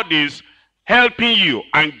 And God is helping you,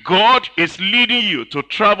 and God is leading you to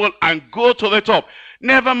travel and go to the top.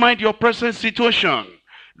 Never mind your present situation.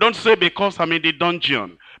 Don't say, because I'm in the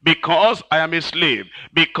dungeon, because I am a slave,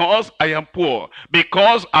 because I am poor,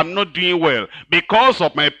 because I'm not doing well, because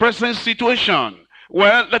of my present situation.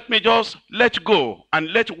 Well, let me just let go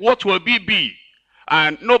and let what will be.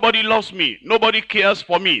 And nobody loves me, nobody cares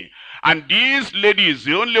for me. And this lady is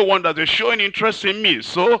the only one that is showing interest in me.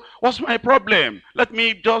 So what's my problem? Let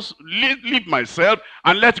me just leave myself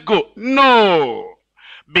and let go. No.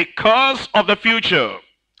 Because of the future.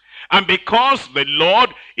 And because the Lord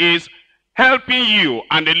is helping you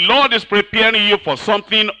and the Lord is preparing you for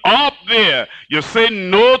something up there, you say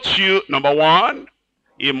no to, number one,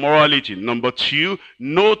 immorality. Number two,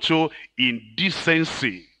 no to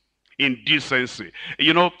indecency. Indecency.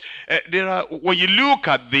 You know, when you look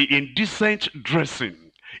at the indecent dressing,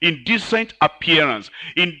 indecent appearance,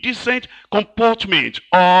 indecent comportment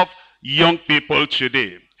of young people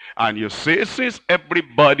today, and you say, since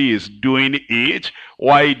everybody is doing it,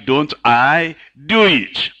 why don't I do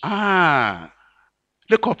it?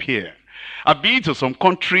 Look up here. I've been to some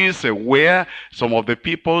countries where some of the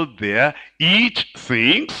people there eat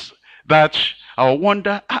things that I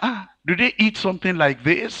wonder, do they eat something like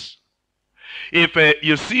this? If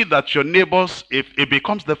you see that your neighbors, if it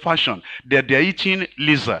becomes the fashion, they're eating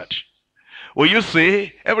lizard, will you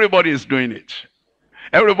say, everybody is doing it?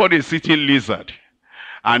 Everybody is eating lizard.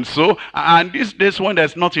 And so, and these days when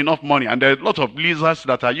there's not enough money, and there's a lot of lizards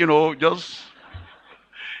that are,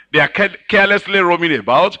 they are carelessly roaming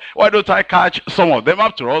about. Why don't I catch some of them?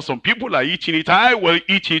 After all, some people are eating it. I will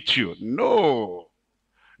eat it too. No,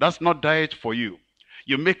 that's not diet for you.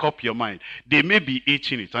 You make up your mind. They may be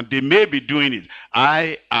eating it and they may be doing it.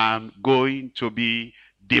 I am going to be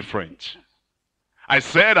different. I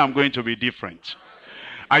said I'm going to be different.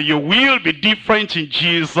 And you will be different in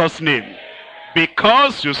Jesus' name.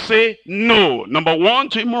 Because you say no. Number one,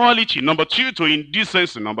 to immorality. Number two, to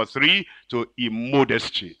indecency. Number three, to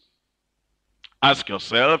immodesty. Ask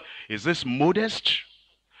yourself, is this modest?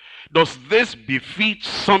 Does this befit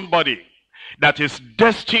somebody that is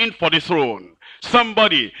destined for the throne?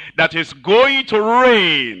 Somebody that is going to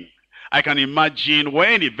reign. I can imagine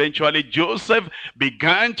when eventually Joseph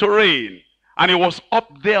began to reign, and he was up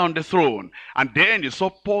there on the throne, and then he saw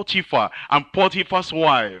Potiphar and Potiphar's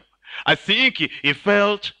wife. I think he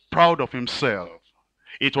felt proud of himself.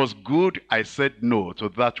 it was good I said no to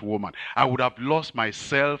that woman. I would have lost my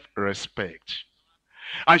self-respect.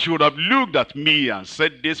 And she would have looked at me and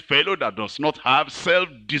said, this fellow that does not have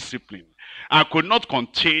self-discipline and could not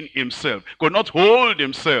contain himself, could not hold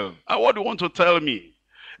himself. And what do you want to tell me?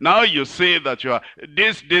 Now you say that you are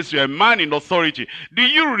you're a man in authority. Do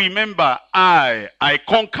you remember I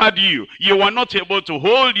conquered you? You were not able to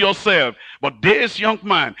hold yourself. But this young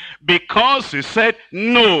man, because he said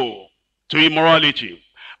no to immorality,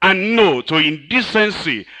 and no to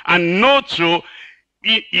indecency, and no to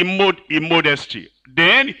immodesty,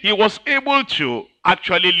 then he was able to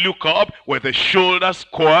actually look up with the shoulders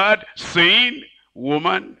squared, saying,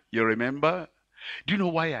 woman, you remember? Do you know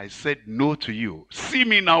why I said no to you? See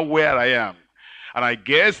me now where I am. And I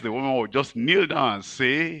guess the woman will just kneel down and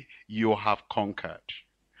say, you have conquered.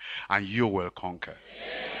 And you will conquer.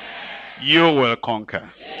 You will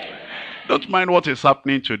conquer. Don't mind what is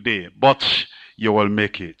happening today, but you will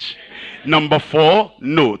make it. Number 4,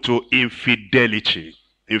 no to infidelity.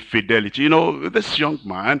 Infidelity. You know, this young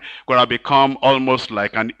man could have become almost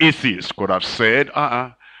like an atheist. Could have said,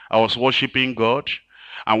 I was worshiping God.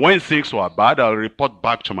 And when things were bad, I'll report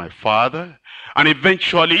back to my father. And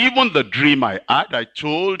eventually, even the dream I had, I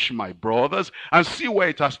told my brothers, and see where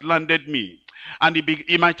it has landed me. And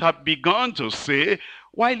he might have begun to say,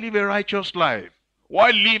 why live a righteous life?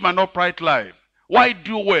 Why live an upright life? Why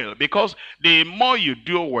do well? Because the more you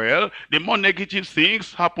do well, the more negative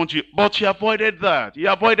things happen to you. But he avoided that. He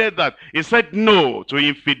avoided that. He said no to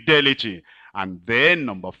infidelity. And then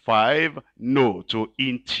number 5, no to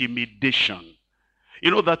intimidation. You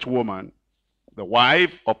know that woman, the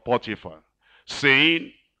wife of Potiphar,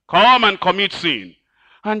 saying, come and commit sin.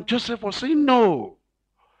 And Joseph was saying no.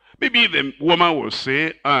 Maybe the woman will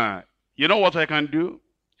say, you know what I can do?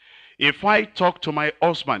 If I talk to my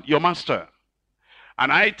husband, your master,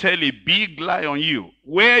 and I tell a big lie on you,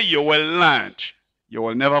 where you will land, you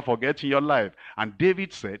will never forget in your life. And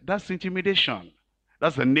David said, that's intimidation.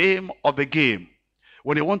 That's the name of the game.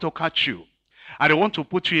 When they want to catch you, and they want to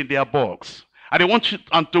put you in their box, and they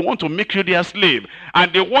want to make you their slave,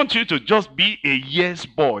 and they want you to just be a yes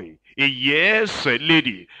boy, a yes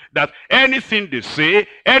lady, that anything they say,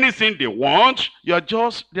 anything they want, you are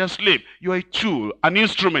just their slave. You are a tool, an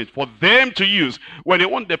instrument for them to use. When they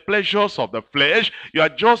want the pleasures of the flesh, you are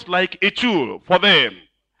just like a tool for them.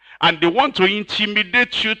 And they want to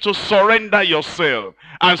intimidate you to surrender yourself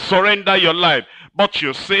and surrender your life. But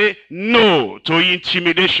you say no to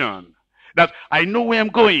intimidation. That I know where I'm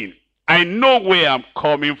going. I know where I'm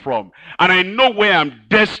coming from. And I know where I'm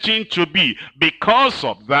destined to be. Because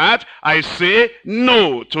of that, I say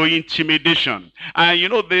no to intimidation. And you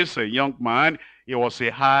know this young man, he was a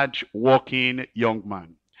hard-working young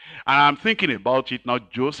man. And I'm thinking about it now,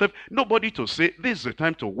 Joseph. Nobody to say, this is the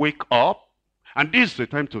time to wake up. And this is the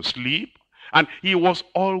time to sleep. And he was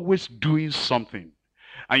always doing something.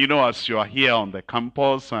 And you know, as you are here on the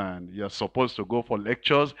campus and you're supposed to go for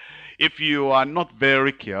lectures, if you are not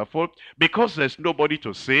very careful, because there's nobody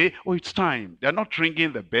to say, oh, it's time. They're not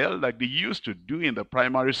ringing the bell like they used to do in the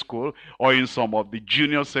primary school or in some of the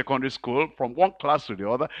junior secondary school. From one class to the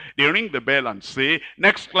other, they ring the bell and say,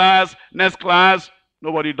 next class, next class.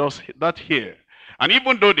 Nobody does that here. And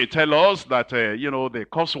even though they tell us that, you know, the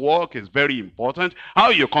coursework is very important, how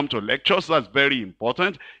you come to lectures, that's very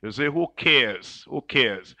important. You say, who cares? Who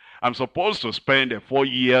cares? I'm supposed to spend 4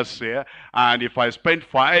 years here, and if I spend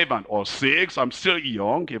 5 or 6, I'm still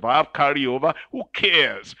young. If I have carryover, who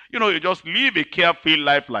cares? You know, you just live a carefree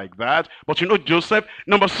life like that. But you know, Joseph,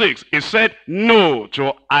 number 6, he said no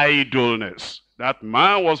to idleness. That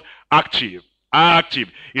man was active.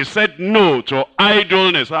 He said no to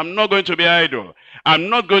idleness. I'm not going to be idle.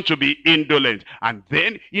 I'm not going to be indolent. And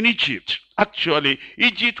then in Egypt, actually,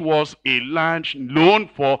 Egypt was a land known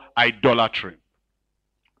for idolatry.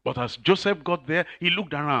 But as Joseph got there, he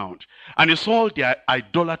looked around and he saw their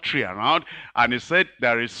idolatry around, and he said,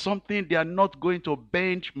 there is something they are not going to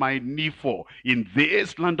bend my knee for in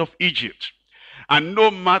this land of Egypt. And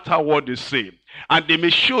no matter what they say, and they may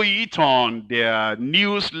show it on their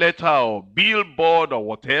newsletter or billboard or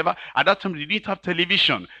whatever. At that time, they didn't have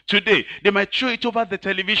television. Today, they might show it over the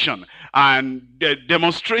television and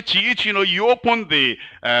demonstrate it. You know, you open the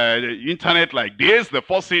internet like this, the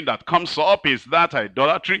first thing that comes up is that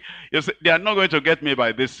idolatry. You say, they are not going to get me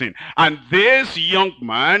by this thing. And this young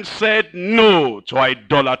man said no to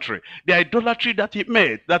idolatry. The idolatry that he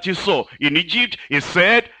made, that he saw in Egypt, he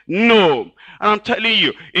said no. And I'm telling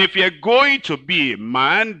you, if you're going to be a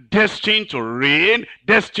man destined to reign,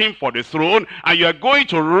 destined for the throne, and you're going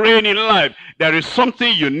to reign in life, there is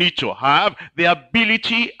something you need to have, the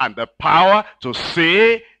ability and the power to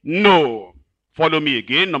say no. Follow me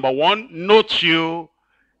again. Number one, no to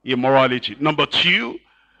immorality. Number two,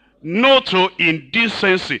 no to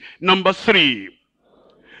indecency. Number three,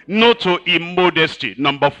 no to immodesty.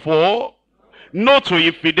 Number four, no to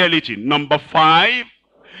infidelity. Number five,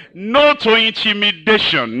 no to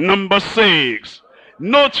intimidation. Number six,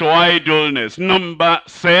 no to idleness. Number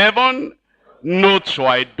seven, no to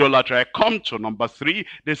idolatry. I come to number three,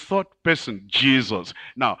 the third person, Jesus.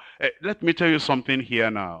 Now, let me tell you something here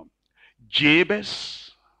now.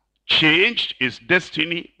 Jabez changed his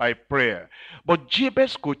destiny by prayer. But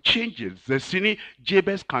Jabez could change his destiny.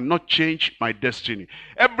 Jabez cannot change my destiny.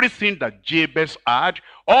 Everything that Jabez had,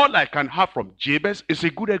 all I can have from Jabez is a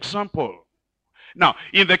good example. Now,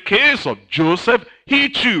 in the case of Joseph, he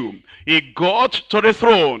too, he got to the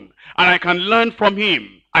throne. And I can learn from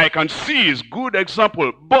him. I can see his good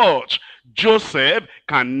example. But Joseph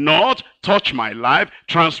cannot touch my life,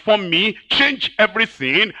 transform me, change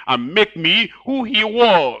everything, and make me who he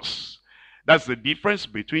was. That's the difference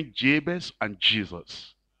between Jabez and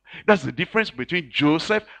Jesus. That's the difference between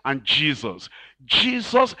Joseph and Jesus.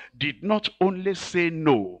 Jesus did not only say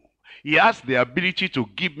no. He has the ability to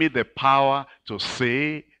give me the power to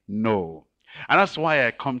say no. And that's why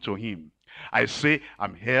I come to him. I say,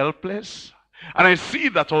 I'm helpless. And I see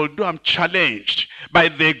that although I'm challenged by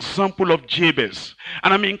the example of Jabez,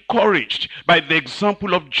 and I'm encouraged by the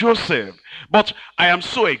example of Joseph, but I am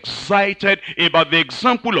so excited about the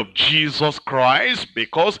example of Jesus Christ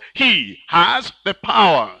because he has the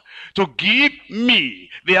power to give me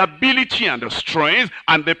the ability and the strength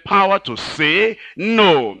and the power to say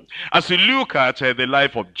no. As we look at the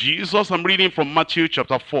life of Jesus, I'm reading from Matthew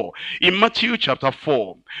chapter 4. In Matthew chapter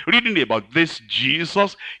 4, reading about this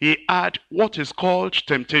Jesus, he had what is called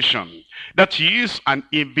temptation. That is an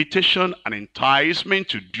invitation, an enticement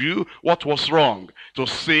to do what was wrong, to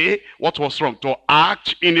say what was wrong, to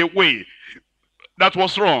act in a way that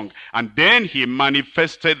was wrong. And then he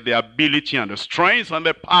manifested the ability and the strength and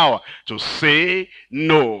the power to say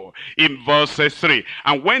no. In verse 3,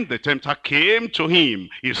 and when the tempter came to him,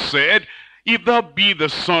 he said, if thou be the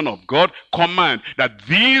Son of God, command that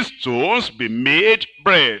these stones be made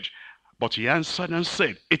bread. But he answered and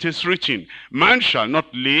said, it is written, man shall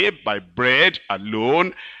not live by bread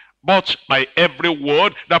alone, but by every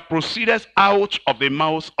word that proceedeth out of the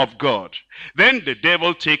mouth of God. Then the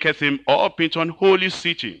devil taketh him up into the holy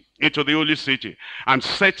city, and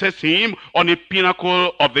setteth him on a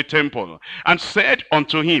pinnacle of the temple, and said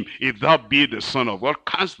unto him, if thou be the Son of God,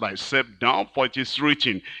 cast thyself down, for it is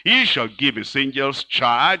written, he shall give his angels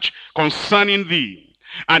charge concerning thee.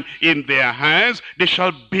 And in their hands they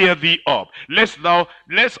shall bear thee up, lest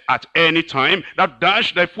at any time thou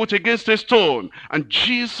dash thy foot against a stone. And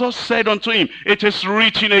Jesus said unto him, it is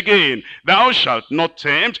written again, thou shalt not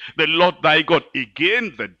tempt the Lord thy God.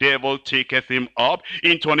 Again the devil taketh him up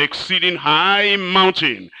into an exceeding high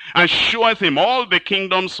mountain, and showeth him all the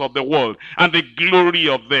kingdoms of the world, and the glory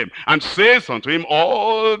of them, and says unto him,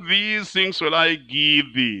 all these things will I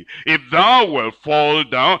give thee, if thou wilt fall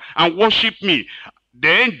down and worship me.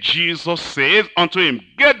 Then Jesus says unto him,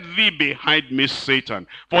 get thee behind me, Satan,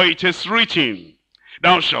 for it is written,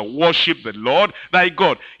 thou shalt worship the Lord thy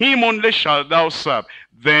God, him only shalt thou serve.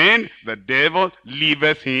 Then the devil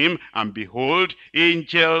leaveth him, and behold,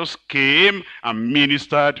 angels came and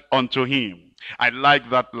ministered unto him. I like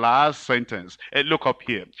that last sentence. Look up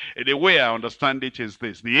here. The way I understand it is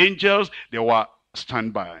this. The angels, they were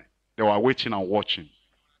standby. They were waiting and watching.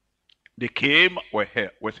 They came with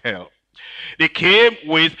help. They came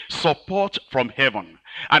with support from heaven.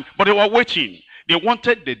 But they were waiting. They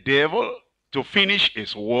wanted the devil to finish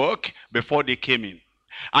his work before they came in.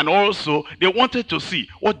 And also, they wanted to see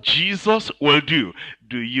what Jesus will do.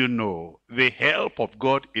 Do you know, the help of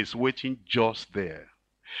God is waiting just there.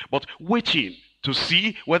 But waiting to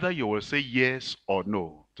see whether you will say yes or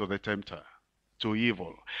no to the tempter, to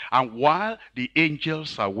evil. And while the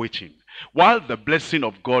angels are waiting, while the blessing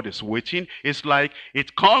of God is waiting, it's like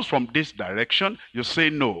it comes from this direction, you say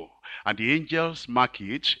no. And the angels mark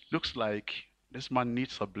it, looks like this man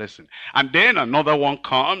needs a blessing. And then another one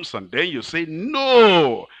comes, and then you say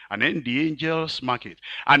no. And then the angels mark it.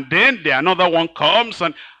 And then another one comes,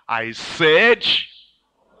 and I said,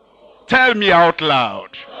 tell me out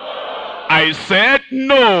loud. I said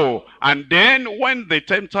no. And then when the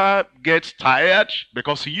tempter gets tired,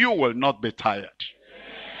 because you will not be tired,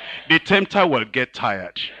 the tempter will get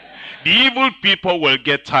tired. The evil people will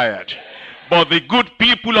get tired. But the good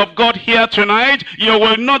people of God here tonight, you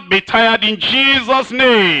will not be tired in Jesus'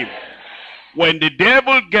 name. When the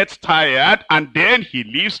devil gets tired and then he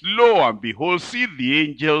leaves, lo and behold, see the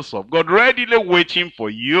angels of God readily waiting for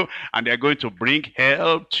you, and they're going to bring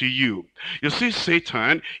help to you. You see,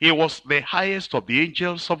 Satan, he was the highest of the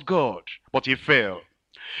angels of God, but he fell.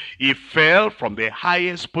 He fell from the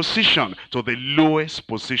highest position to the lowest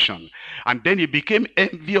position. And then he became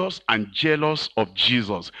envious and jealous of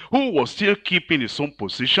Jesus, who was still keeping his own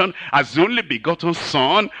position as the only begotten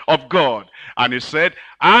Son of God. And he said,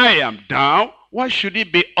 I am down, why should he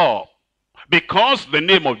be up? Because the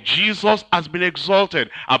name of Jesus has been exalted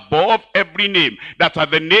above every name, that at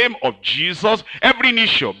the name of Jesus, every knee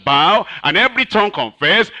shall bow and every tongue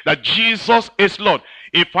confess that Jesus is Lord.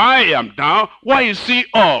 If I am down, why is he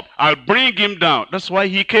up? I'll bring him down. That's why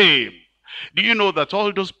he came. Do you know that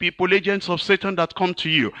all those people, agents of Satan that come to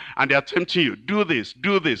you and they are tempting you, do this,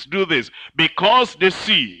 do this, do this, because they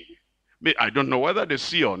see, I don't know whether they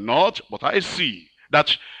see or not, but I see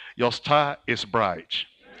that your star is bright.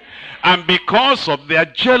 And because of their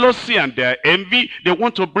jealousy and their envy, they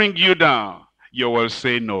want to bring you down. You will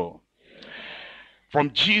say no.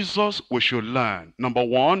 From Jesus, we should learn, number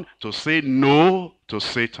one, to say no to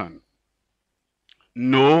Satan.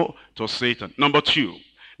 No to Satan. Number two,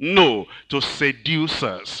 no to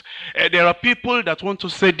seducers. There are people that want to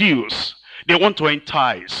seduce. They want to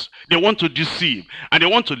entice. They want to deceive. And they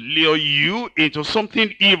want to lure you into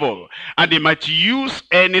something evil. And they might use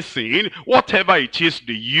anything, whatever it is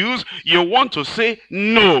they use. You want to say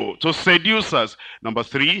no to seducers. Number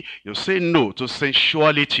three, you say no to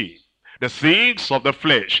sensuality. The things of the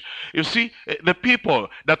flesh. You see, the people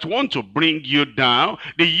that want to bring you down,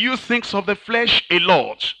 they use things of the flesh a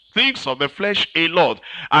lot. Things of the flesh a lot.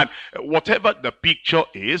 And whatever the picture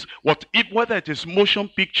is, whether it is motion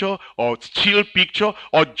picture or still picture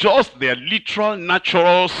or just their literal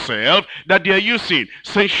natural self that they are using,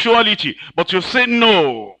 sensuality. But you say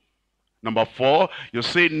no. Number four, you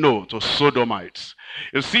say no to sodomites.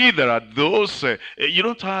 You see, there are those, you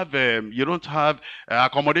don't have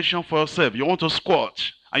accommodation for yourself. You want to squat,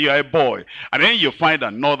 and you're a boy. And then you find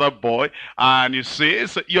another boy, and he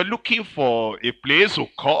says, you're looking for a place to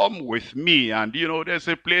come with me. And, there's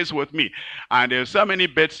a place with me. And there's how many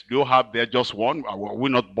beds do you have there? Just one. We're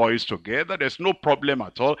not boys together. There's no problem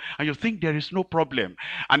at all. And you think there is no problem.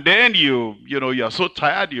 And then you're so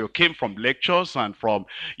tired. You came from lectures and from,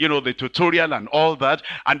 the tutorial and all that.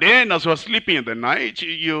 And then as you're sleeping in the night,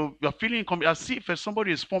 you're feeling as if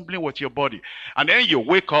somebody is fumbling with your body. And then you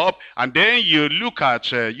wake up, and then you look at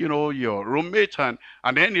your roommate, and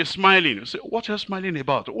then you're smiling. You say, what are you smiling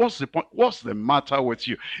about? What's the point? What's the matter with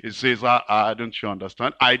you? It says, don't you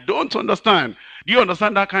understand? I don't understand. Do you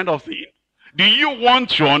understand that kind of thing? Do you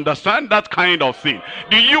want to understand that kind of thing?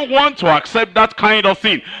 Do you want to accept that kind of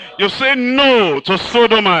thing? You say no to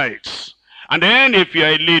sodomites. And then if you're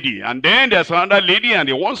a lady, and then there's another lady and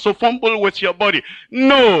he wants to fumble with your body,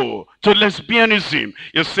 no to lesbianism.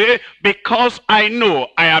 You say, because I know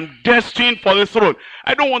I am destined for the throne.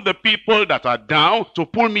 I don't want the people that are down to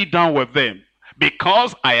pull me down with them,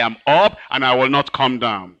 because I am up and I will not come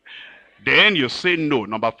down. Then you say no.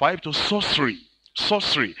 Number five, to sorcery.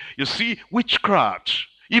 Sorcery. You see, witchcraft,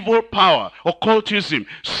 evil power, occultism.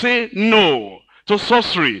 Say no to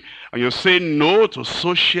sorcery. And you say no to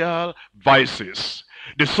social vices.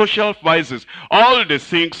 The social vices, all the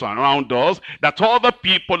things around us that other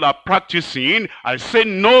people are practicing, I say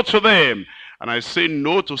no to them. And I say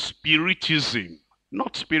no to spiritism.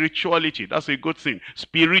 Not spirituality, that's a good thing.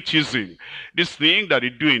 Spiritism. This thing that they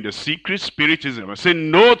do in the secret, spiritism. I say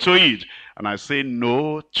no to it. And I say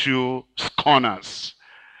no to scorners.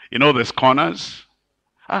 You know the scorners?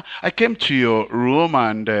 I came to your room,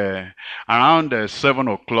 and around 7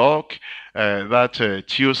 o'clock that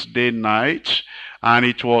Tuesday night, and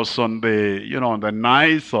it was on the on the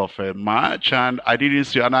 9th of March, and I didn't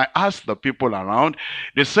see. And I asked the people around.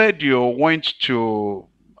 They said you went to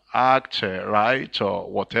act right or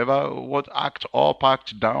whatever. What, act up,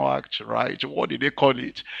 act down, act right? What did they call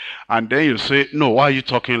it? And then you say, no, why are you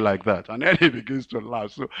talking like that? And then he begins to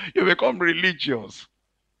laugh. So you become religious.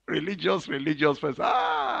 Religious person.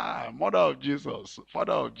 Mother of Jesus,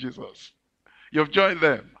 Father of Jesus. You've joined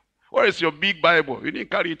them. Where is your big Bible? You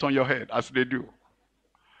didn't carry it on your head as they do.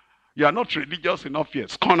 You are not religious enough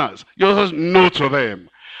yet. Scorners. You just no to them.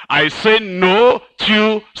 I say no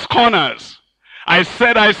to scorners. I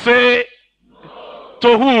say no.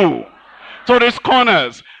 To who? To the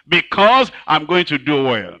scorners. Because I'm going to do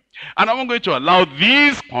well. And I'm not going to allow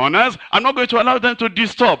these corners, I'm not going to allow them to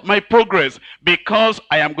disturb my progress, because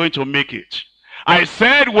I am going to make it. I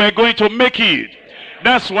said we're going to make it.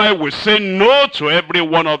 That's why we say no to every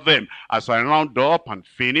one of them. As I round up and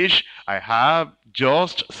finish, I have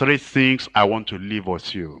Just three things I want to leave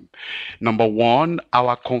with you. Number one,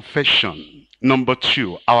 our confession. Number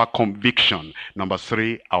two, our conviction. Number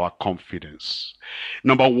three, our confidence.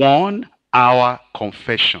 Number one, our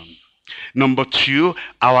confession. Number two,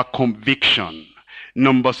 our conviction.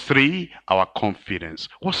 Number three, our confidence.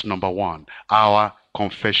 What's number one? Our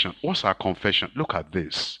confession. What's our confession? Look at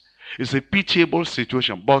this. It's a pitiable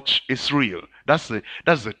situation, but it's real. That's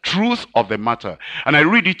the truth of the matter. And I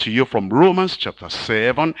read it to you from Romans chapter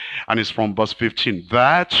 7, and it's from verse 15.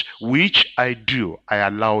 That which I do, I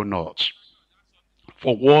allow not.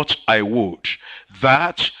 For what I would,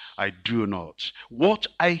 that I do not. What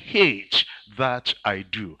I hate, that I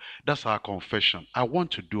do. That's our confession. I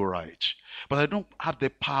want to do right, but I don't have the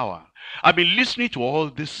power. I've been listening to all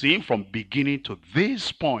this thing from beginning to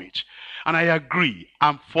this point. And I agree,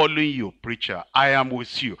 I'm following you, preacher. I am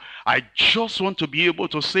with you. I just want to be able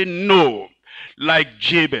to say no, like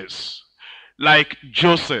Jabez, like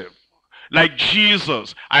Joseph, like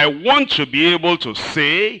Jesus. I want to be able to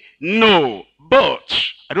say no, but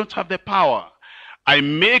I don't have the power. I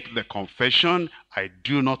make the confession, I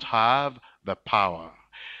do not have the power.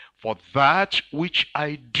 For that which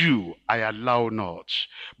I do, I allow not.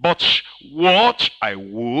 But what I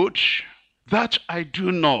would, that I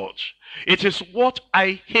do not. It is what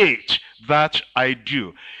I hate that I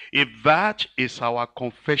do. If that is our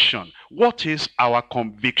confession, what is our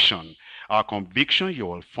conviction? Our conviction you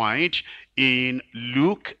will find in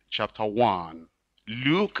Luke chapter 1.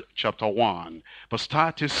 Luke chapter 1, verse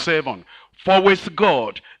 37. For with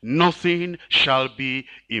God nothing shall be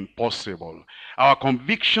impossible. Our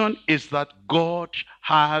conviction is that God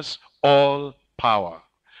has all power.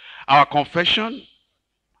 Our confession,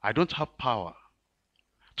 I don't have power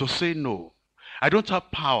to say no. I don't have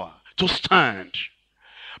power to stand.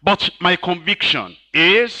 But my conviction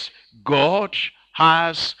is God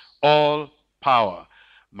has all power.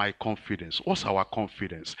 My confidence. What's our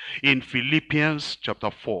confidence? In Philippians chapter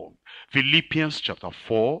 4. Philippians chapter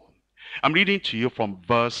 4. I'm reading to you from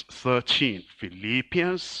verse 13.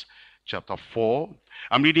 Philippians chapter 4.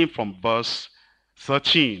 I'm reading from verse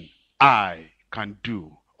 13. I can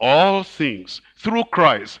do all things through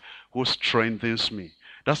Christ who strengthens me.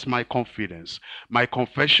 That's my confidence. My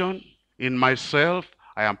confession, in myself,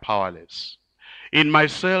 I am powerless. In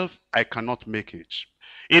myself, I cannot make it.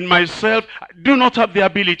 In myself, I do not have the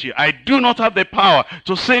ability. I do not have the power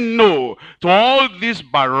to say no to all this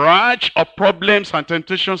barrage of problems and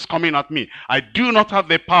temptations coming at me. I do not have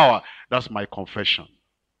the power. That's my confession.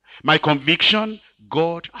 My conviction,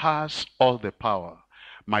 God has all the power.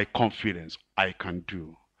 My confidence, I can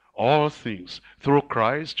do all things through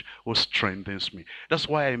Christ who strengthens me. That's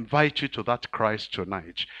why I invite you to that Christ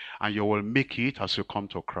tonight, and you will make it as you come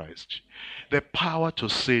to Christ. The power to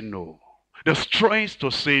say no, the strength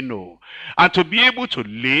to say no, and to be able to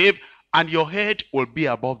live, and your head will be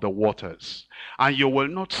above the waters, and you will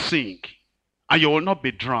not sink, and you will not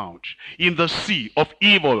be drowned in the sea of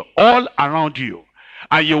evil all around you,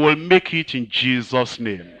 and you will make it in Jesus'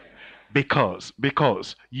 name. Because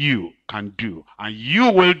you can do, and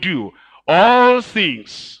you will do all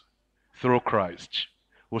things through Christ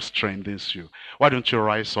who strengthens you. Why don't you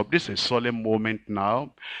rise up? This is a solemn moment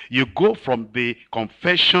now. You go from the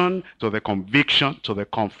confession to the conviction to the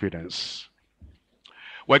confidence.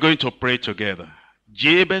 We're going to pray together.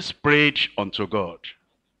 Jabez prayed unto God,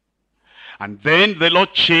 and then the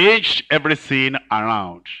Lord changed everything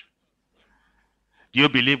around. Do you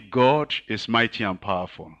believe God is mighty and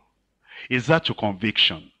powerful? Is that your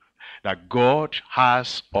conviction? That God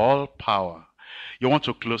has all power? You want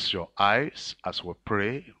to close your eyes as we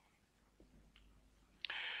pray?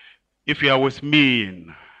 If you are with me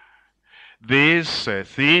in this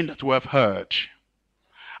thing that we have heard,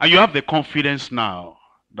 and you have the confidence now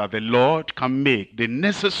that the Lord can make the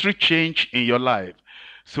necessary change in your life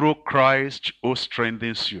through Christ who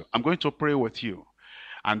strengthens you, I'm going to pray with you.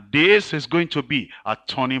 And this is going to be a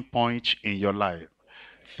turning point in your life.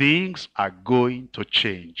 Things are going to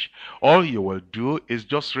change. All you will do is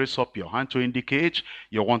just raise up your hand to indicate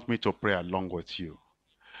you want me to pray along with you.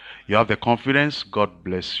 You have the confidence. God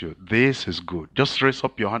bless you. This is good. Just raise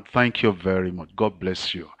up your hand. Thank you very much. God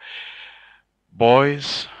bless you.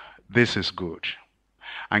 Boys, this is good.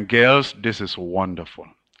 And girls, this is wonderful.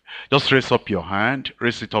 Just raise up your hand.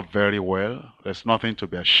 Raise it up very well. There's nothing to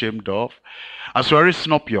be ashamed of. As you are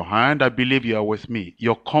raising up your hand, I believe you are with me.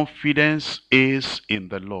 Your confidence is in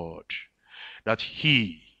the Lord. That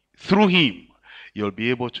through him, you'll be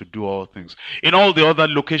able to do all things. In all the other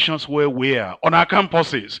locations where we are, on our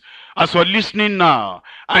campuses, as you're listening now,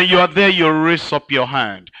 and you are there, you raise up your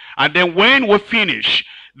hand. And then when we finish,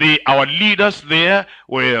 Our leaders there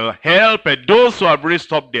will help those who have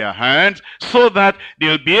raised up their hands so that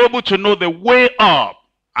they'll be able to know the way up.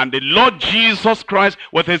 And the Lord Jesus Christ,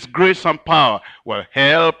 with his grace and power, will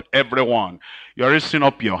help everyone. You're raising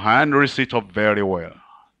up your hand, raise it up very well.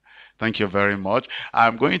 Thank you very much.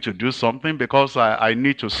 I'm going to do something because I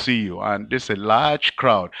need to see you. And there's a large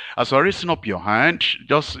crowd. As you're raising up your hand,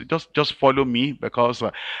 just follow me, because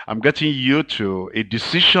I'm getting you to a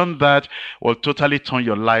decision that will totally turn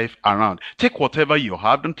your life around. Take whatever you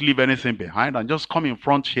have. Don't leave anything behind. And just come in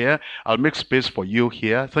front here. I'll make space for you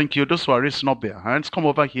here. Thank you. Those who are raising up their hands, come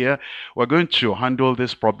over here. We're going to handle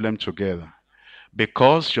this problem together,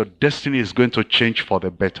 because your destiny is going to change for the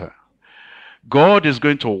better. God is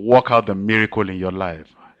going to work out the miracle in your life.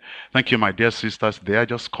 Thank you, my dear sisters there.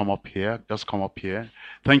 Just come up here. Just come up here.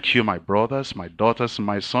 Thank you, my brothers, my daughters,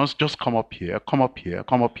 my sons. Just come up here. Come up here.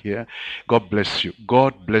 Come up here. God bless you.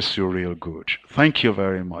 God bless you real good. Thank you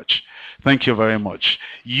very much. Thank you very much.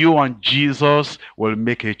 You and Jesus will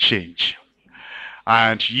make a change.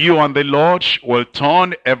 And you and the Lord will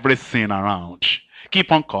turn everything around.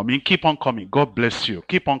 Keep on coming. Keep on coming. God bless you.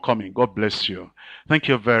 Keep on coming. God bless you. Thank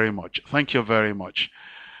you very much. Thank you very much.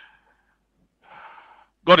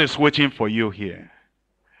 God is waiting for you here.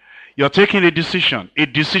 You're taking a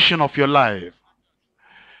decision of your life.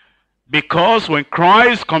 Because when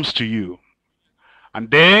Christ comes to you, and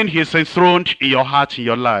then he is enthroned in your heart, in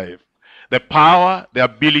your life, the power, the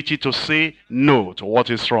ability to say no to what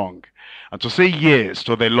is wrong, and to say yes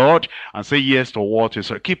to the Lord, and say yes to what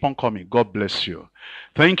is right. Keep on coming. God bless you.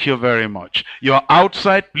 Thank you very much. You're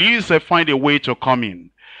outside. Please find a way to come in.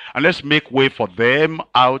 And let's make way for them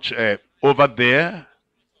out over there.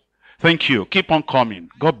 Thank you. Keep on coming.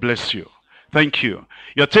 God bless you. Thank you.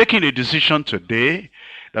 You're taking a decision today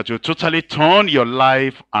that will totally turn your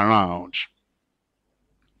life around.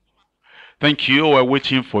 Thank you. We're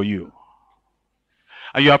waiting for you.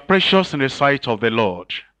 And you are precious in the sight of the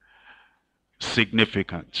Lord.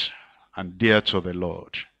 Significant and dear to the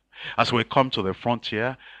Lord. As we come to the front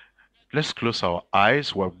here, let's close our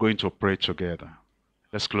eyes. We're going to pray together.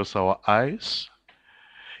 Let's close our eyes.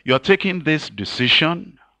 You're taking this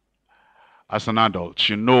decision as an adult.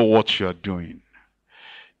 You know what you're doing.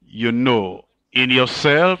 You know in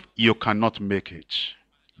yourself you cannot make it.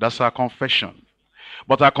 That's our confession.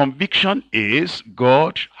 But our conviction is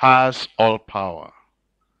God has all power.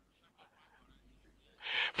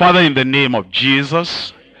 Father, in the name of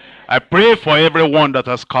Jesus, I pray for everyone that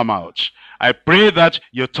has come out. I pray that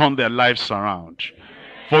you turn their lives around.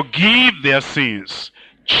 Forgive their sins.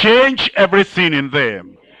 Change everything in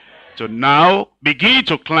them. So now begin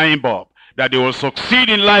to climb up, that they will succeed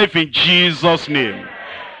in life in Jesus' name.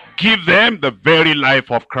 Give them the very life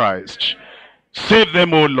of Christ. Save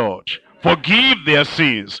them, O Lord. Forgive their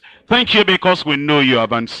sins. Thank you, because we know you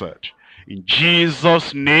have answered. In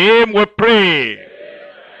Jesus' name we pray.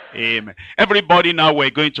 Amen. Everybody, now we're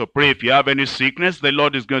going to pray. If you have any sickness, the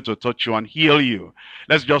Lord is going to touch you and heal you.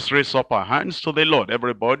 Let's just raise up our hands to the Lord.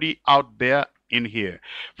 Everybody out there in here.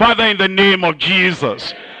 Father, in the name of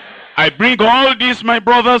Jesus, I bring all these, my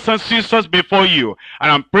brothers and sisters, before you.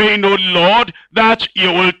 And I'm praying, oh Lord, that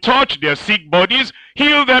you will touch their sick bodies.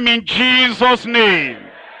 Heal them in Jesus' name.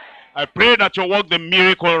 I pray that you work the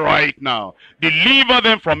miracle right now. Deliver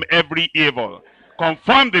them from every evil.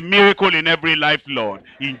 Confirm the miracle in every life, Lord.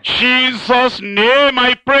 In Jesus' name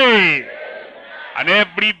I pray. And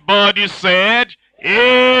everybody said,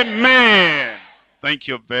 Amen. Thank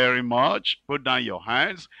you very much. Put down your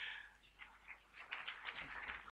hands.